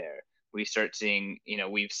winning there. We start seeing,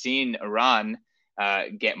 we've seen Iran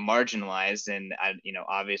get marginalized, and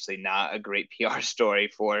obviously not a great PR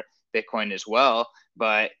story for Bitcoin as well.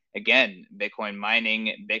 But again, Bitcoin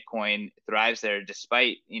mining, Bitcoin thrives there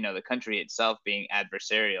despite, the country itself being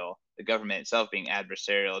adversarial, the government itself being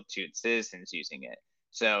adversarial to its citizens using it.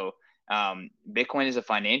 So Bitcoin is a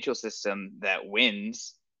financial system that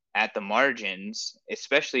wins at the margins,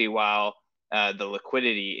 especially while the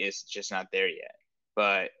liquidity is just not there yet.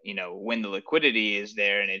 But when the liquidity is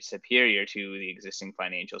there and it's superior to the existing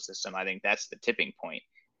financial system, I think that's the tipping point.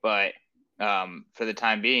 But for the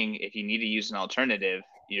time being, if you need to use an alternative,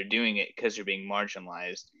 you're doing it because you're being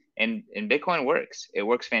marginalized. And Bitcoin works. It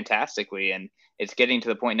works fantastically, and it's getting to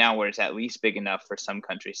the point now where it's at least big enough for some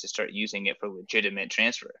countries to start using it for legitimate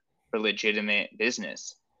transfer, for legitimate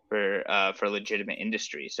business, for legitimate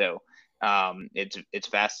industry. So it's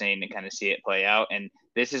fascinating to kind of see it play out. And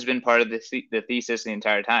this has been part of the thesis the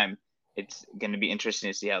entire time. It's going to be interesting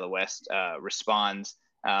to see how the West responds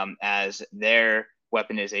as their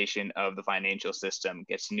weaponization of the financial system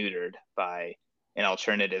gets neutered by an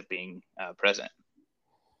alternative being present.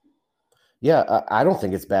 Yeah, I don't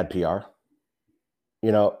think it's bad PR.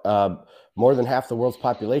 More than half the world's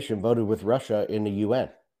population voted with Russia in the UN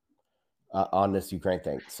on this Ukraine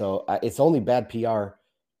thing. So it's only bad PR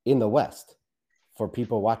in the West for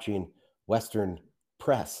people watching Western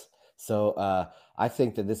press. So I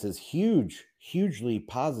think that this is hugely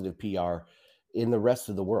positive PR in the rest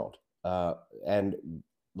of the world. And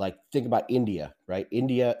like, think about India, right?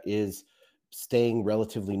 India is staying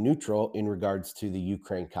relatively neutral in regards to the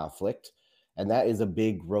Ukraine conflict. And that is a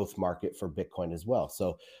big growth market for Bitcoin as well.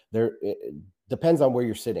 So it depends on where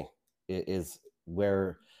you're sitting, is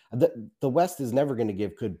where the West is never going to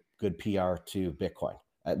give good PR to Bitcoin,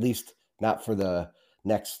 at least not for the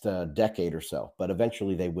next decade or so. But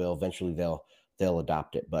eventually they will. Eventually they'll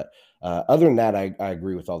adopt it. But other than that, I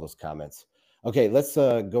agree with all those comments. Okay, let's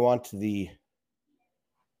go on to the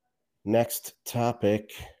next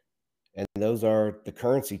topic. And those are the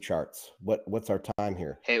currency charts. What's our time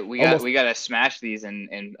here? Hey, we got to smash these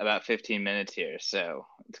in about 15 minutes here, so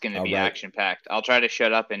it's going to be action packed. I'll try to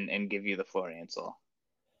shut up and give you the floor, Ansel.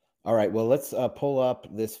 All right. Well, let's pull up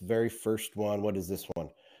this very first one. What is this one?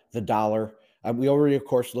 The dollar. We already, of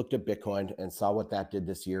course, looked at Bitcoin and saw what that did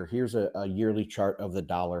this year. Here's a yearly chart of the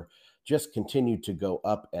dollar. Just continued to go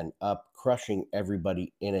up and up, crushing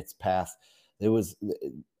everybody in its path. It was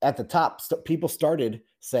at the top. People started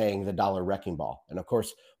saying the dollar wrecking ball. And of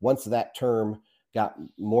course, once that term got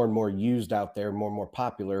more and more used out there, more and more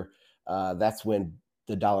popular, that's when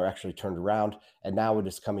the dollar actually turned around. And now it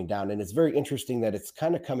is coming down. And it's very interesting that it's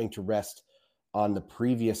kind of coming to rest on the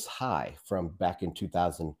previous high from back in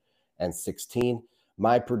 2016.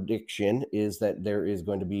 My prediction is that there is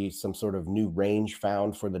going to be some sort of new range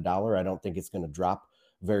found for the dollar. I don't think it's going to drop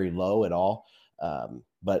very low at all.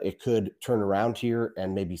 But it could turn around here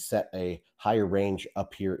and maybe set a higher range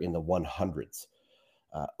up here in the 100s.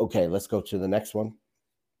 Okay, let's go to the next one.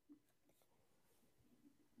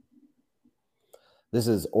 This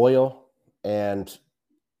is oil, and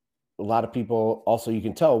a lot of people also, you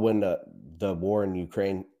can tell when the war in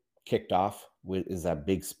Ukraine kicked off, is that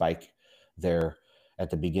big spike there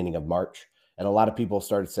at the beginning of March. And a lot of people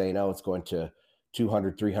started saying, oh, it's going to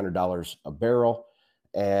 $200, $300 a barrel.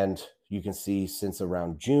 And you can see since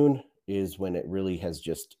around June is when it really has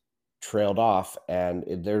just trailed off, and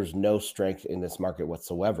there's no strength in this market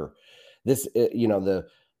whatsoever. This,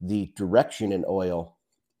 the direction in oil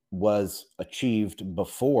was achieved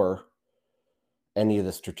before any of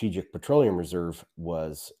the Strategic Petroleum Reserve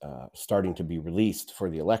was starting to be released for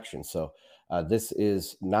the election. So this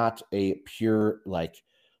is not a pure like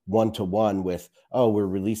one-to-one with, oh, we're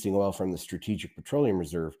releasing oil from the Strategic Petroleum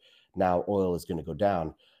Reserve, now oil is going to go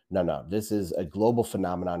down. No, this is a global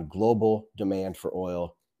phenomenon. Global demand for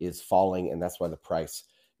oil is falling, and that's why the price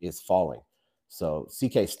is falling. So,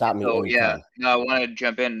 CK, stop me anytime. Yeah, no, I want to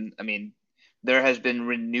jump in. I mean, there has been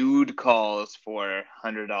renewed calls for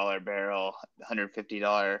 $100 barrel,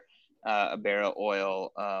 $150 a barrel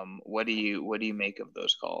oil. What do you make of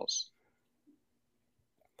those calls?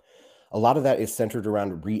 A lot of that is centered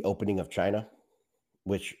around reopening of China,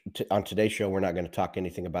 which on today's show, we're not going to talk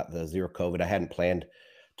anything about the zero COVID. I hadn't planned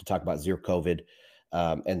to talk about zero COVID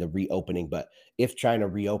and the reopening. But if China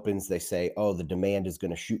reopens, they say, oh, the demand is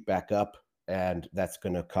going to shoot back up, and that's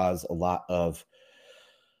going to cause a lot of,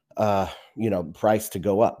 price to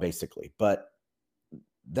go up, basically. But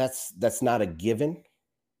that's not a given.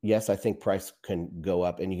 Yes, I think price can go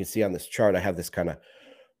up. And you can see on this chart, I have this kind of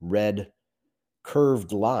red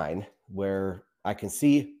curved line where I can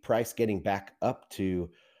see price getting back up to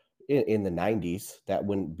in the 90s. That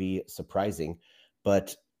wouldn't be surprising.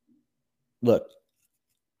 But look,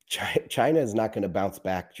 China is not going to bounce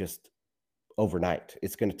back just overnight.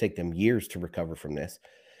 It's going to take them years to recover from this.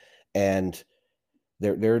 And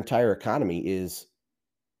their entire economy is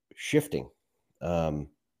shifting.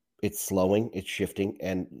 It's slowing, it's shifting,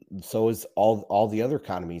 and so is all the other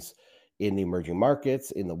economies in the emerging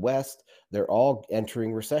markets in the West. They're all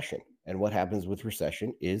entering recession. And what happens with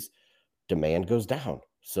recession is demand goes down.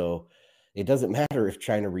 So it doesn't matter if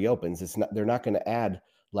China reopens. They're not going to add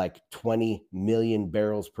like 20 million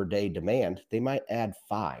barrels per day demand. They might add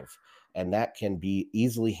 5, and that can be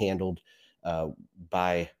easily handled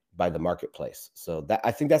by the marketplace. So that,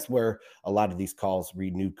 I think that's where a lot of these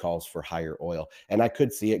renewed calls for higher oil. And I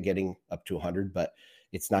could see it getting up to 100, but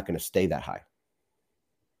it's not going to stay that high.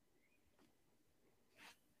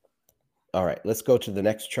 All right, let's go to the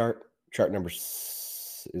next chart. Chart number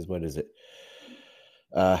is, what is it?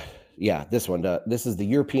 Yeah, this one. This is the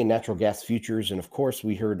European natural gas futures. And of course,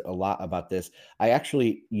 we heard a lot about this. I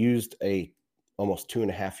actually used a almost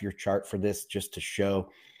 2.5-year chart for this just to show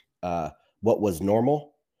what was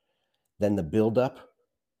normal, then the buildup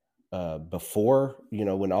before,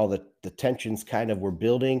 when all the tensions kind of were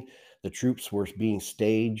building, the troops were being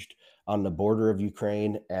staged on the border of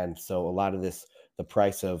Ukraine. And so a lot of this, the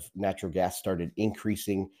price of natural gas started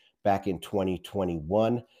increasing back in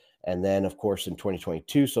 2021. And then, of course, in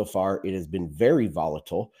 2022, so far, it has been very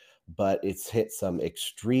volatile, but it's hit some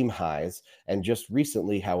extreme highs. And just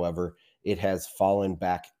recently, however, it has fallen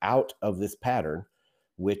back out of this pattern,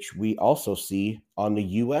 which we also see on the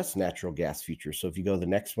U.S. natural gas futures. So if you go to the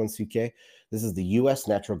next one, CK, this is the U.S.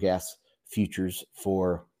 natural gas futures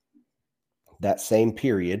for that same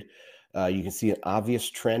period. You can see an obvious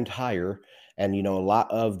trend higher. And, a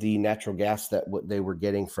lot of the natural gas that they were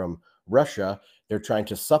getting from Russia, they're trying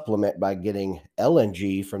to supplement by getting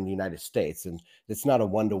LNG from the United States. And it's not a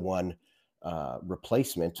one-to-one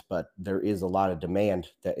replacement, but there is a lot of demand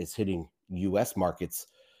that is hitting U.S. markets.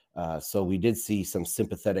 So we did see some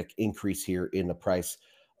sympathetic increase here in the price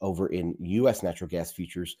over in U.S. natural gas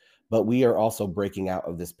futures, but we are also breaking out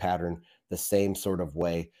of this pattern the same sort of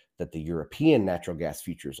way that the European natural gas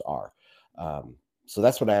futures are. So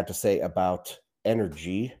that's what I have to say about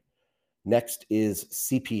energy. Next is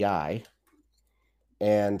CPI.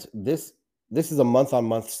 And this is a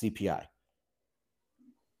month-on-month CPI.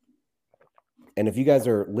 And if you guys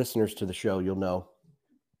are listeners to the show, you'll know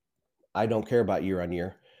I don't care about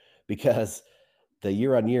year-on-year, because the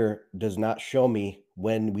year-on-year does not show me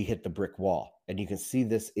when we hit the brick wall. And you can see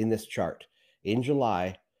this in this chart. In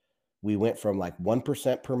July, we went from like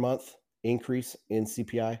 1% per month increase in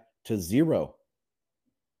CPI to 0.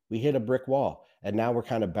 We hit a brick wall, and now we're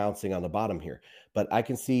kind of bouncing on the bottom here. But I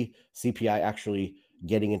can see CPI actually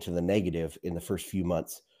getting into the negative in the first few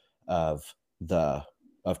months of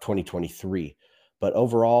 2023. But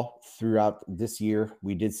overall, throughout this year,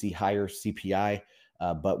 we did see higher CPI,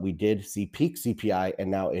 but we did see peak CPI,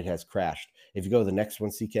 and now it has crashed. If you go to the next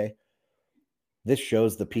one, CK, this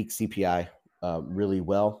shows the peak CPI really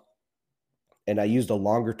well. And I used a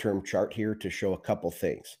longer term chart here to show a couple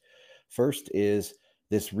things. First is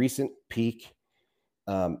this recent peak.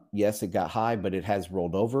 Yes, it got high, but it has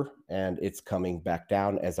rolled over and it's coming back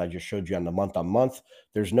down. As I just showed you on the month-on-month,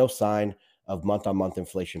 there's no sign of month-on-month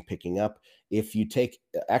inflation picking up. I should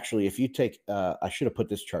have put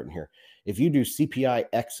this chart in here. If you do CPI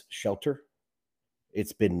X shelter,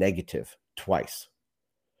 it's been negative twice.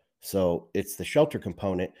 So it's the shelter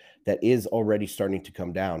component that is already starting to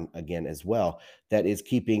come down again as well, that is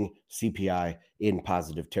keeping CPI in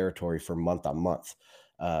positive territory for month-on-month.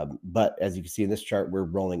 But as you can see in this chart, we're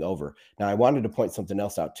rolling over. Now, I wanted to point something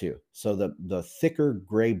else out too. So the thicker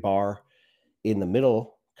gray bar in the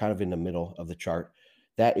middle, kind of in the middle of the chart,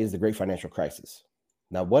 that is the Great Financial Crisis.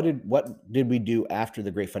 Now, what did we do after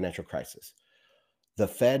the Great Financial Crisis? The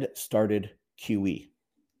Fed started QE.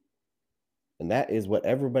 And that is what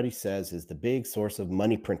everybody says is the big source of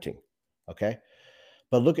money printing, okay?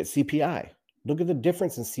 But look at CPI. Look at the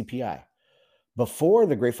difference in CPI. Before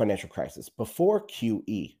the Great Financial Crisis, before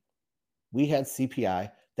QE, we had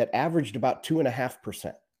CPI that averaged about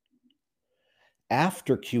 2.5%.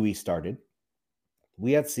 After QE started,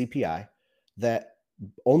 we had CPI that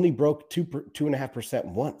only broke 2.5%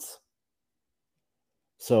 once.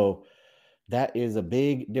 So that is a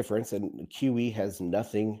big difference, and QE has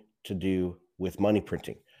nothing to do with money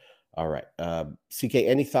printing. All right. CK,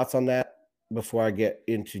 any thoughts on that before I get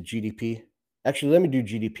into GDP? Actually, let me do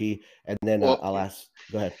GDP, and then I'll ask.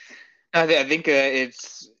 Go ahead. I think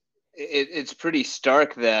it's pretty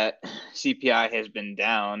stark that CPI has been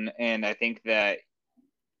down, and I think that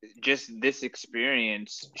just this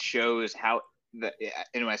experience shows how.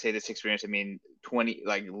 And when I say this experience, I mean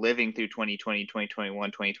living through 2020,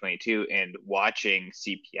 2021, 2022, and watching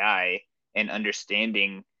CPI and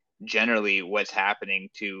understanding generally what's happening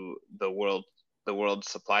to the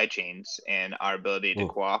world's supply chains and our ability to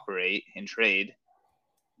cooperate and trade,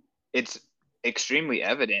 it's extremely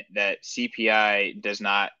evident that CPI does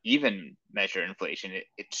not even measure inflation.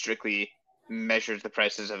 It strictly measures the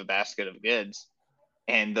prices of a basket of goods.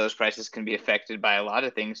 And those prices can be affected by a lot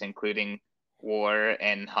of things, including war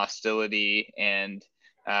and hostility and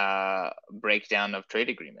breakdown of trade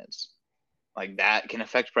agreements. Like that can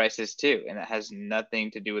affect prices too. And it has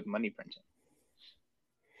nothing to do with money printing.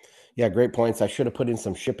 Yeah, great points. I should have put in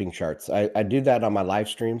some shipping charts. I do that on my live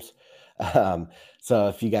streams. So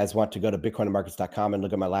if you guys want to go to bitcoinmarkets.com and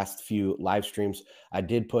look at my last few live streams, I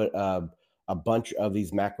did put a bunch of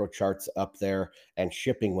these macro charts up there, and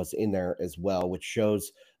shipping was in there as well, which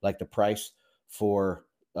shows like the price for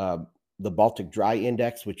the Baltic Dry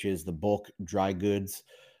Index, which is the bulk dry goods.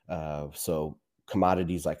 So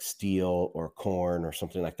commodities like steel or corn or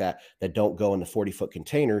something like that, that don't go in the 40-foot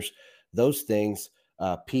containers. Those things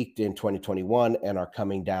peaked in 2021 and are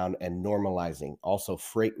coming down and normalizing. Also,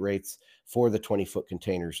 freight rates for the 20-foot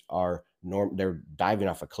containers are they're diving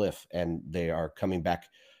off a cliff, and they are coming back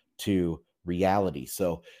to reality.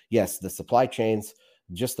 So yes, the supply chains,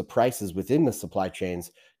 just the prices within the supply chains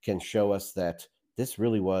can show us that this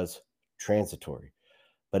really was transitory.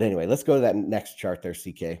 But anyway, let's go to that next chart there,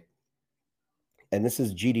 CK. And this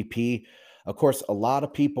is GDP. Of course, a lot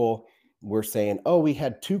of people were saying, oh, we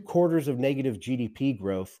had 2 quarters of negative GDP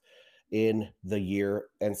growth in the year,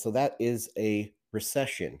 and so that is a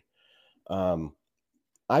recession.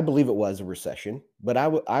 I believe it was a recession, but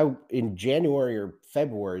I in January or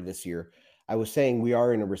February this year, I was saying we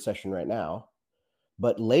are in a recession right now,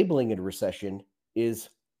 but labeling it a recession is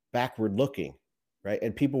backward looking, right?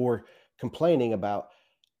 And people were complaining about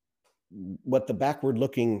what the backward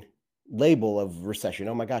looking label of recession.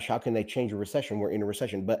 Oh my gosh, how can they change a recession? We're in a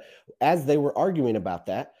recession. But as they were arguing about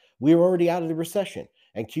that, we were already out of the recession.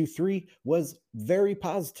 And Q3 was very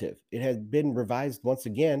positive. It has been revised once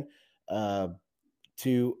again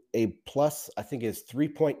to a plus, I think it's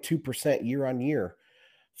 3.2% year on year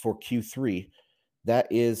for Q3. That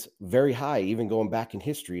is very high, even going back in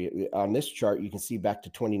history. On this chart, you can see back to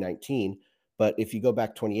 2019. But if you go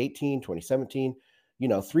back 2018, 2017,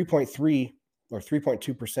 3.3 or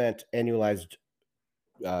 3.2% annualized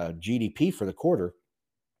GDP for the quarter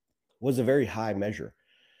was a very high measure.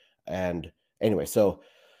 And anyway, so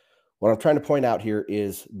what I'm trying to point out here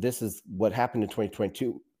is this is what happened in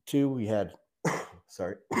 2022. We had,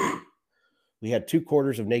 we had 2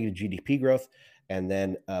 quarters of negative GDP growth and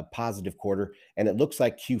then a positive quarter. And it looks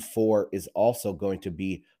like Q4 is also going to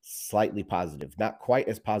be slightly positive, not quite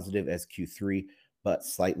as positive as Q3, but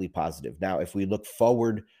slightly positive. Now, if we look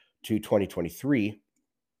forward to 2023,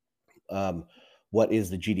 what is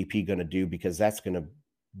the GDP going to do? Because that's going to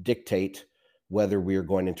dictate whether we are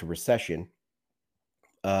going into recession.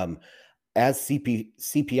 As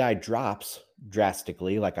CPI drops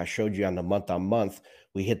drastically, like I showed you on the month-on-month,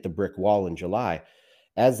 we hit the brick wall in July.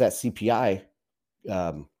 As that CPI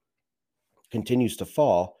continues to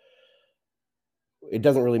fall, it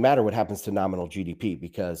doesn't really matter what happens to nominal GDP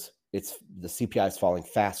because the CPI is falling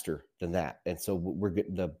faster than that. And so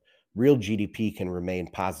the real GDP can remain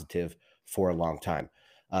positive for a long time.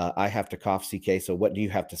 I have to cough, CK. So what do you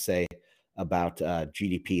have to say about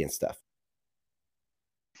GDP and stuff?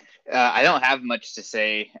 I don't have much to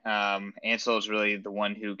say. Ansel is really the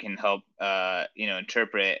one who can help,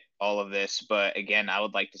 interpret all of this. But again, I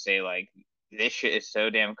would like to say, like, this shit is so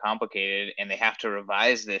damn complicated, and they have to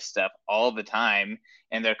revise this stuff all the time,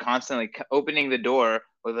 and they're constantly opening the door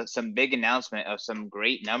with some big announcement of some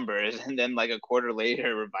great numbers, and then like a quarter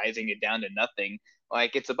later revising it down to nothing.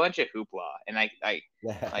 Like, it's a bunch of hoopla, and I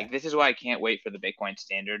like, this is why I can't wait for the Bitcoin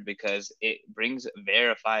standard, because it brings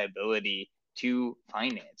verifiability to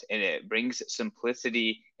finance, and it brings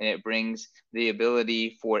simplicity, and it brings the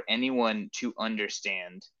ability for anyone to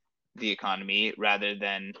understand the economy rather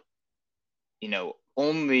than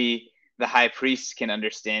only the high priests can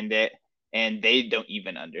understand it, and they don't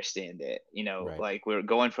even understand it. Right. Like, we're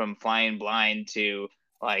going from flying blind to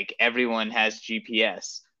like everyone has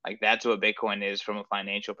GPS. Like, that's what Bitcoin is from a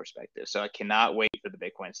financial perspective. So I cannot wait for the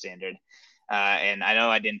Bitcoin standard. And I know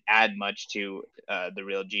I didn't add much to the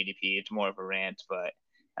real GDP. It's more of a rant, but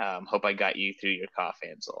hope I got you through your cough,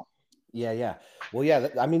 Ansel. Yeah. Well, yeah.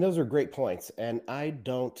 I mean, those are great points, and I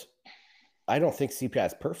don't think CPI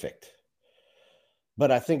is perfect,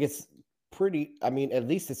 but I think it's pretty. I mean, at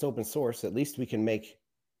least it's open source. At least we can make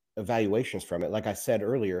evaluations from it. Like I said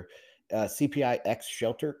earlier, CPI X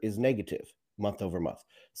shelter is negative month over month.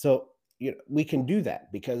 So we can do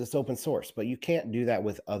that because it's open source, but you can't do that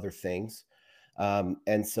with other things.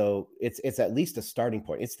 And so it's at least a starting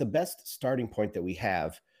point. It's the best starting point that we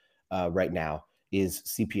have right now is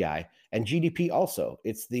CPI and GDP. Also,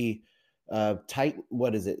 it's the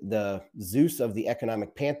what is it? The Zeus of the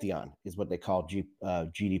economic pantheon is what they call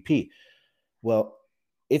GDP. Well,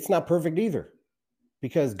 it's not perfect either,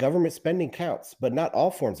 because government spending counts, but not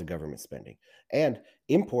all forms of government spending. And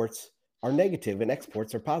imports are negative and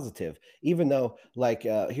exports are positive, even though, like,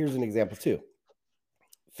 here's an example too.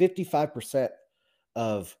 55%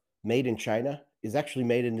 of made in China is actually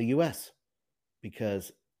made in the US,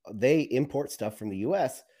 because they import stuff from the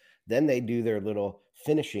US, then they do their little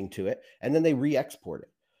finishing to it, and then they re-export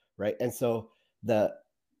it, right? And so the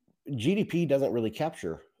GDP doesn't really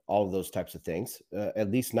capture all of those types of things,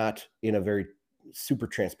 at least not in a very super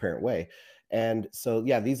transparent way. And so,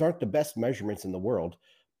 yeah, these aren't the best measurements in the world,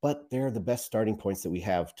 but they're the best starting points that we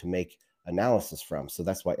have to make analysis from. So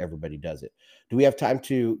that's why everybody does it. Do we have time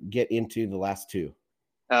to get into the last two?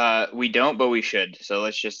 We don't, but we should. So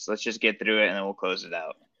let's just get through it and then we'll close it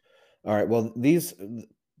out. All right. Well, these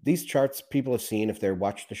charts people have seen if they're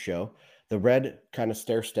watched the show. The red kind of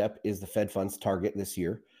stair step is the Fed funds target this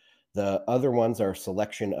year. The other ones are a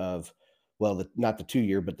selection of, well, not the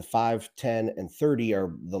 2-year, but the 5, 10, and 30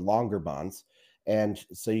 are the longer bonds. And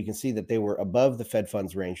so you can see that they were above the Fed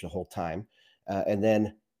funds range the whole time. And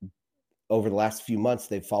then over the last few months,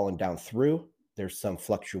 they've fallen down through. There's some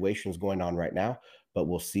fluctuations going on right now, but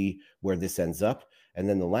we'll see where this ends up. And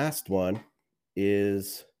then the last one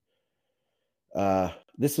is,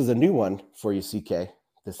 this is a new one for you, CK,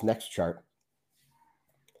 this next chart.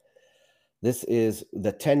 This is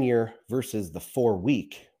the 10-year versus the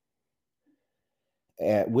 4-week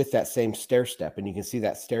with that same stair step. And you can see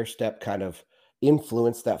that stair step kind of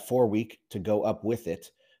influenced that 4-week to go up with it.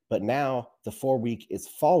 But now the 4-week is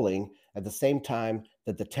falling at the same time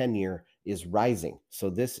that the 10-year is rising. So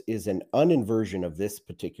this is an uninversion of this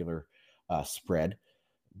particular spread.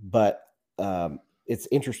 But it's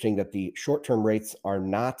interesting that the short-term rates are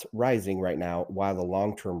not rising right now while the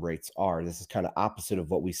long-term rates are. This is kind of opposite of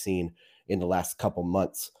what we've seen in the last couple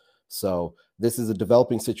months. So this is a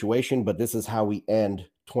developing situation, but this is how we end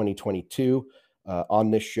 2022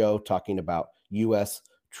 on this show, talking about U.S.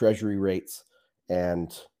 Treasury rates.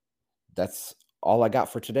 And that's all I got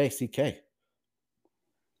for today, CK.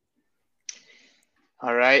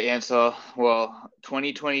 All right, Ansel. Well,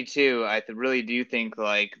 2022, I really do think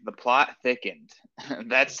like the plot thickened.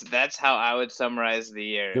 That's how I would summarize the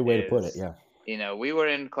year. Good way to put it, yeah. You know, we were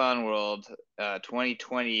in Clown World.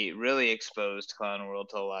 2020 really exposed Clown World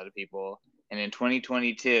to a lot of people. And in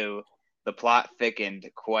 2022, the plot thickened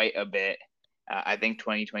quite a bit. I think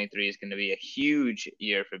 2023 is going to be a huge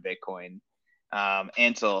year for Bitcoin.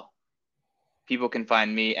 Ansel, people can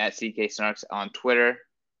find me at CK Snarks on Twitter.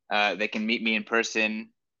 They can meet me in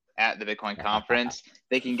person at the Bitcoin conference.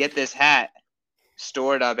 They can get this hat,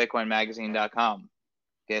 store.bitcoinmagazine.com.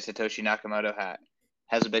 Get a Satoshi Nakamoto hat.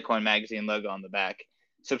 Has a Bitcoin Magazine logo on the back.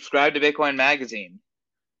 Subscribe to Bitcoin Magazine.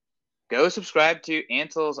 Go subscribe to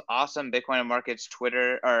Ansel's awesome Bitcoin and Markets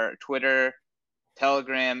Twitter,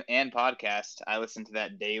 Telegram, and podcast. I listen to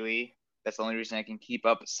that daily. That's the only reason I can keep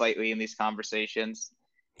up slightly in these conversations.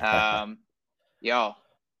 Y'all,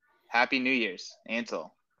 Happy New Year's.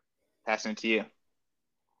 Ansel, passing it to you.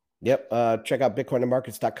 Yep. Check out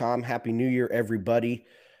bitcoinandmarkets.com. Happy New Year, everybody.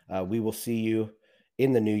 We will see you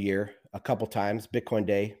in the new year a couple times. Bitcoin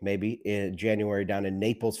Day, maybe in January down in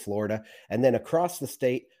Naples, Florida, and then across the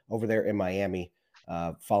state over there in Miami,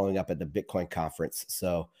 following up at the Bitcoin conference.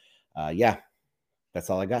 So, yeah, that's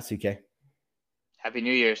all I got, CK. Happy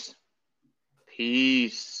New Year's.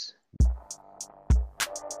 Peace.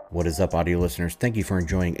 What is up, audio listeners? Thank you for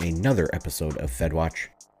enjoying another episode of FedWatch.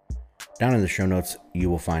 Down in the show notes, you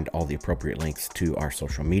will find all the appropriate links to our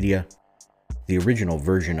social media, the original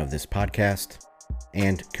version of this podcast,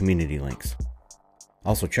 and community links.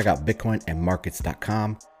 Also, check out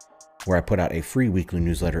bitcoinandmarkets.com, where I put out a free weekly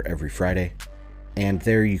newsletter every Friday, and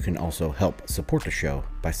there you can also help support the show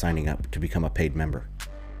by signing up to become a paid member.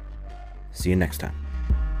 See you next time.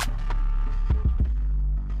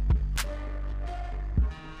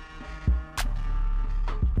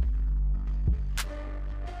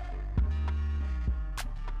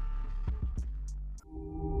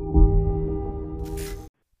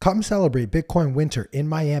 Come celebrate Bitcoin Winter in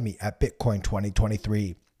Miami at Bitcoin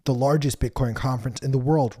 2023. The largest Bitcoin conference in the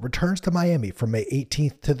world returns to Miami from May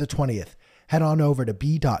 18th to the 20th. Head on over to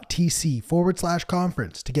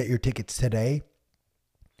b.tc/conference to get your tickets today.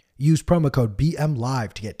 Use promo code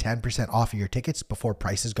BMLive to get 10% off of your tickets before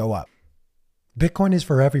prices go up. Bitcoin is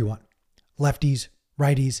for everyone, lefties,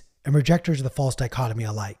 righties, and rejectors of the false dichotomy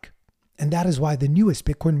alike. And that is why the newest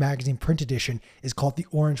Bitcoin Magazine print edition is called the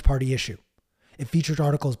Orange Party issue. It features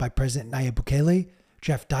articles by President Nayib Bukele,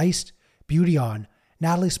 Jeff Deist, Beauty On,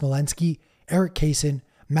 Natalie Smolensky, Eric Kaysen,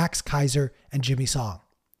 Max Kaiser, and Jimmy Song.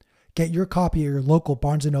 Get your copy at your local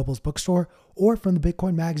Barnes & Noble's bookstore or from the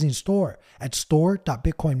Bitcoin Magazine store at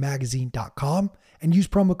store.bitcoinmagazine.com and use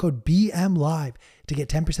promo code BMLive to get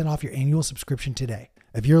 10% off your annual subscription today.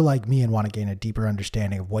 If you're like me and want to gain a deeper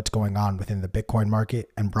understanding of what's going on within the Bitcoin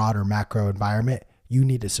market and broader macro environment, you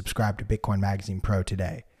need to subscribe to Bitcoin Magazine Pro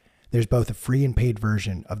today. There's both a free and paid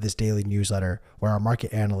version of this daily newsletter where our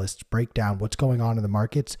market analysts break down what's going on in the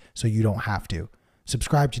markets so you don't have to.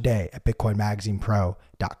 Subscribe today at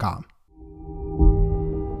bitcoinmagazinepro.com.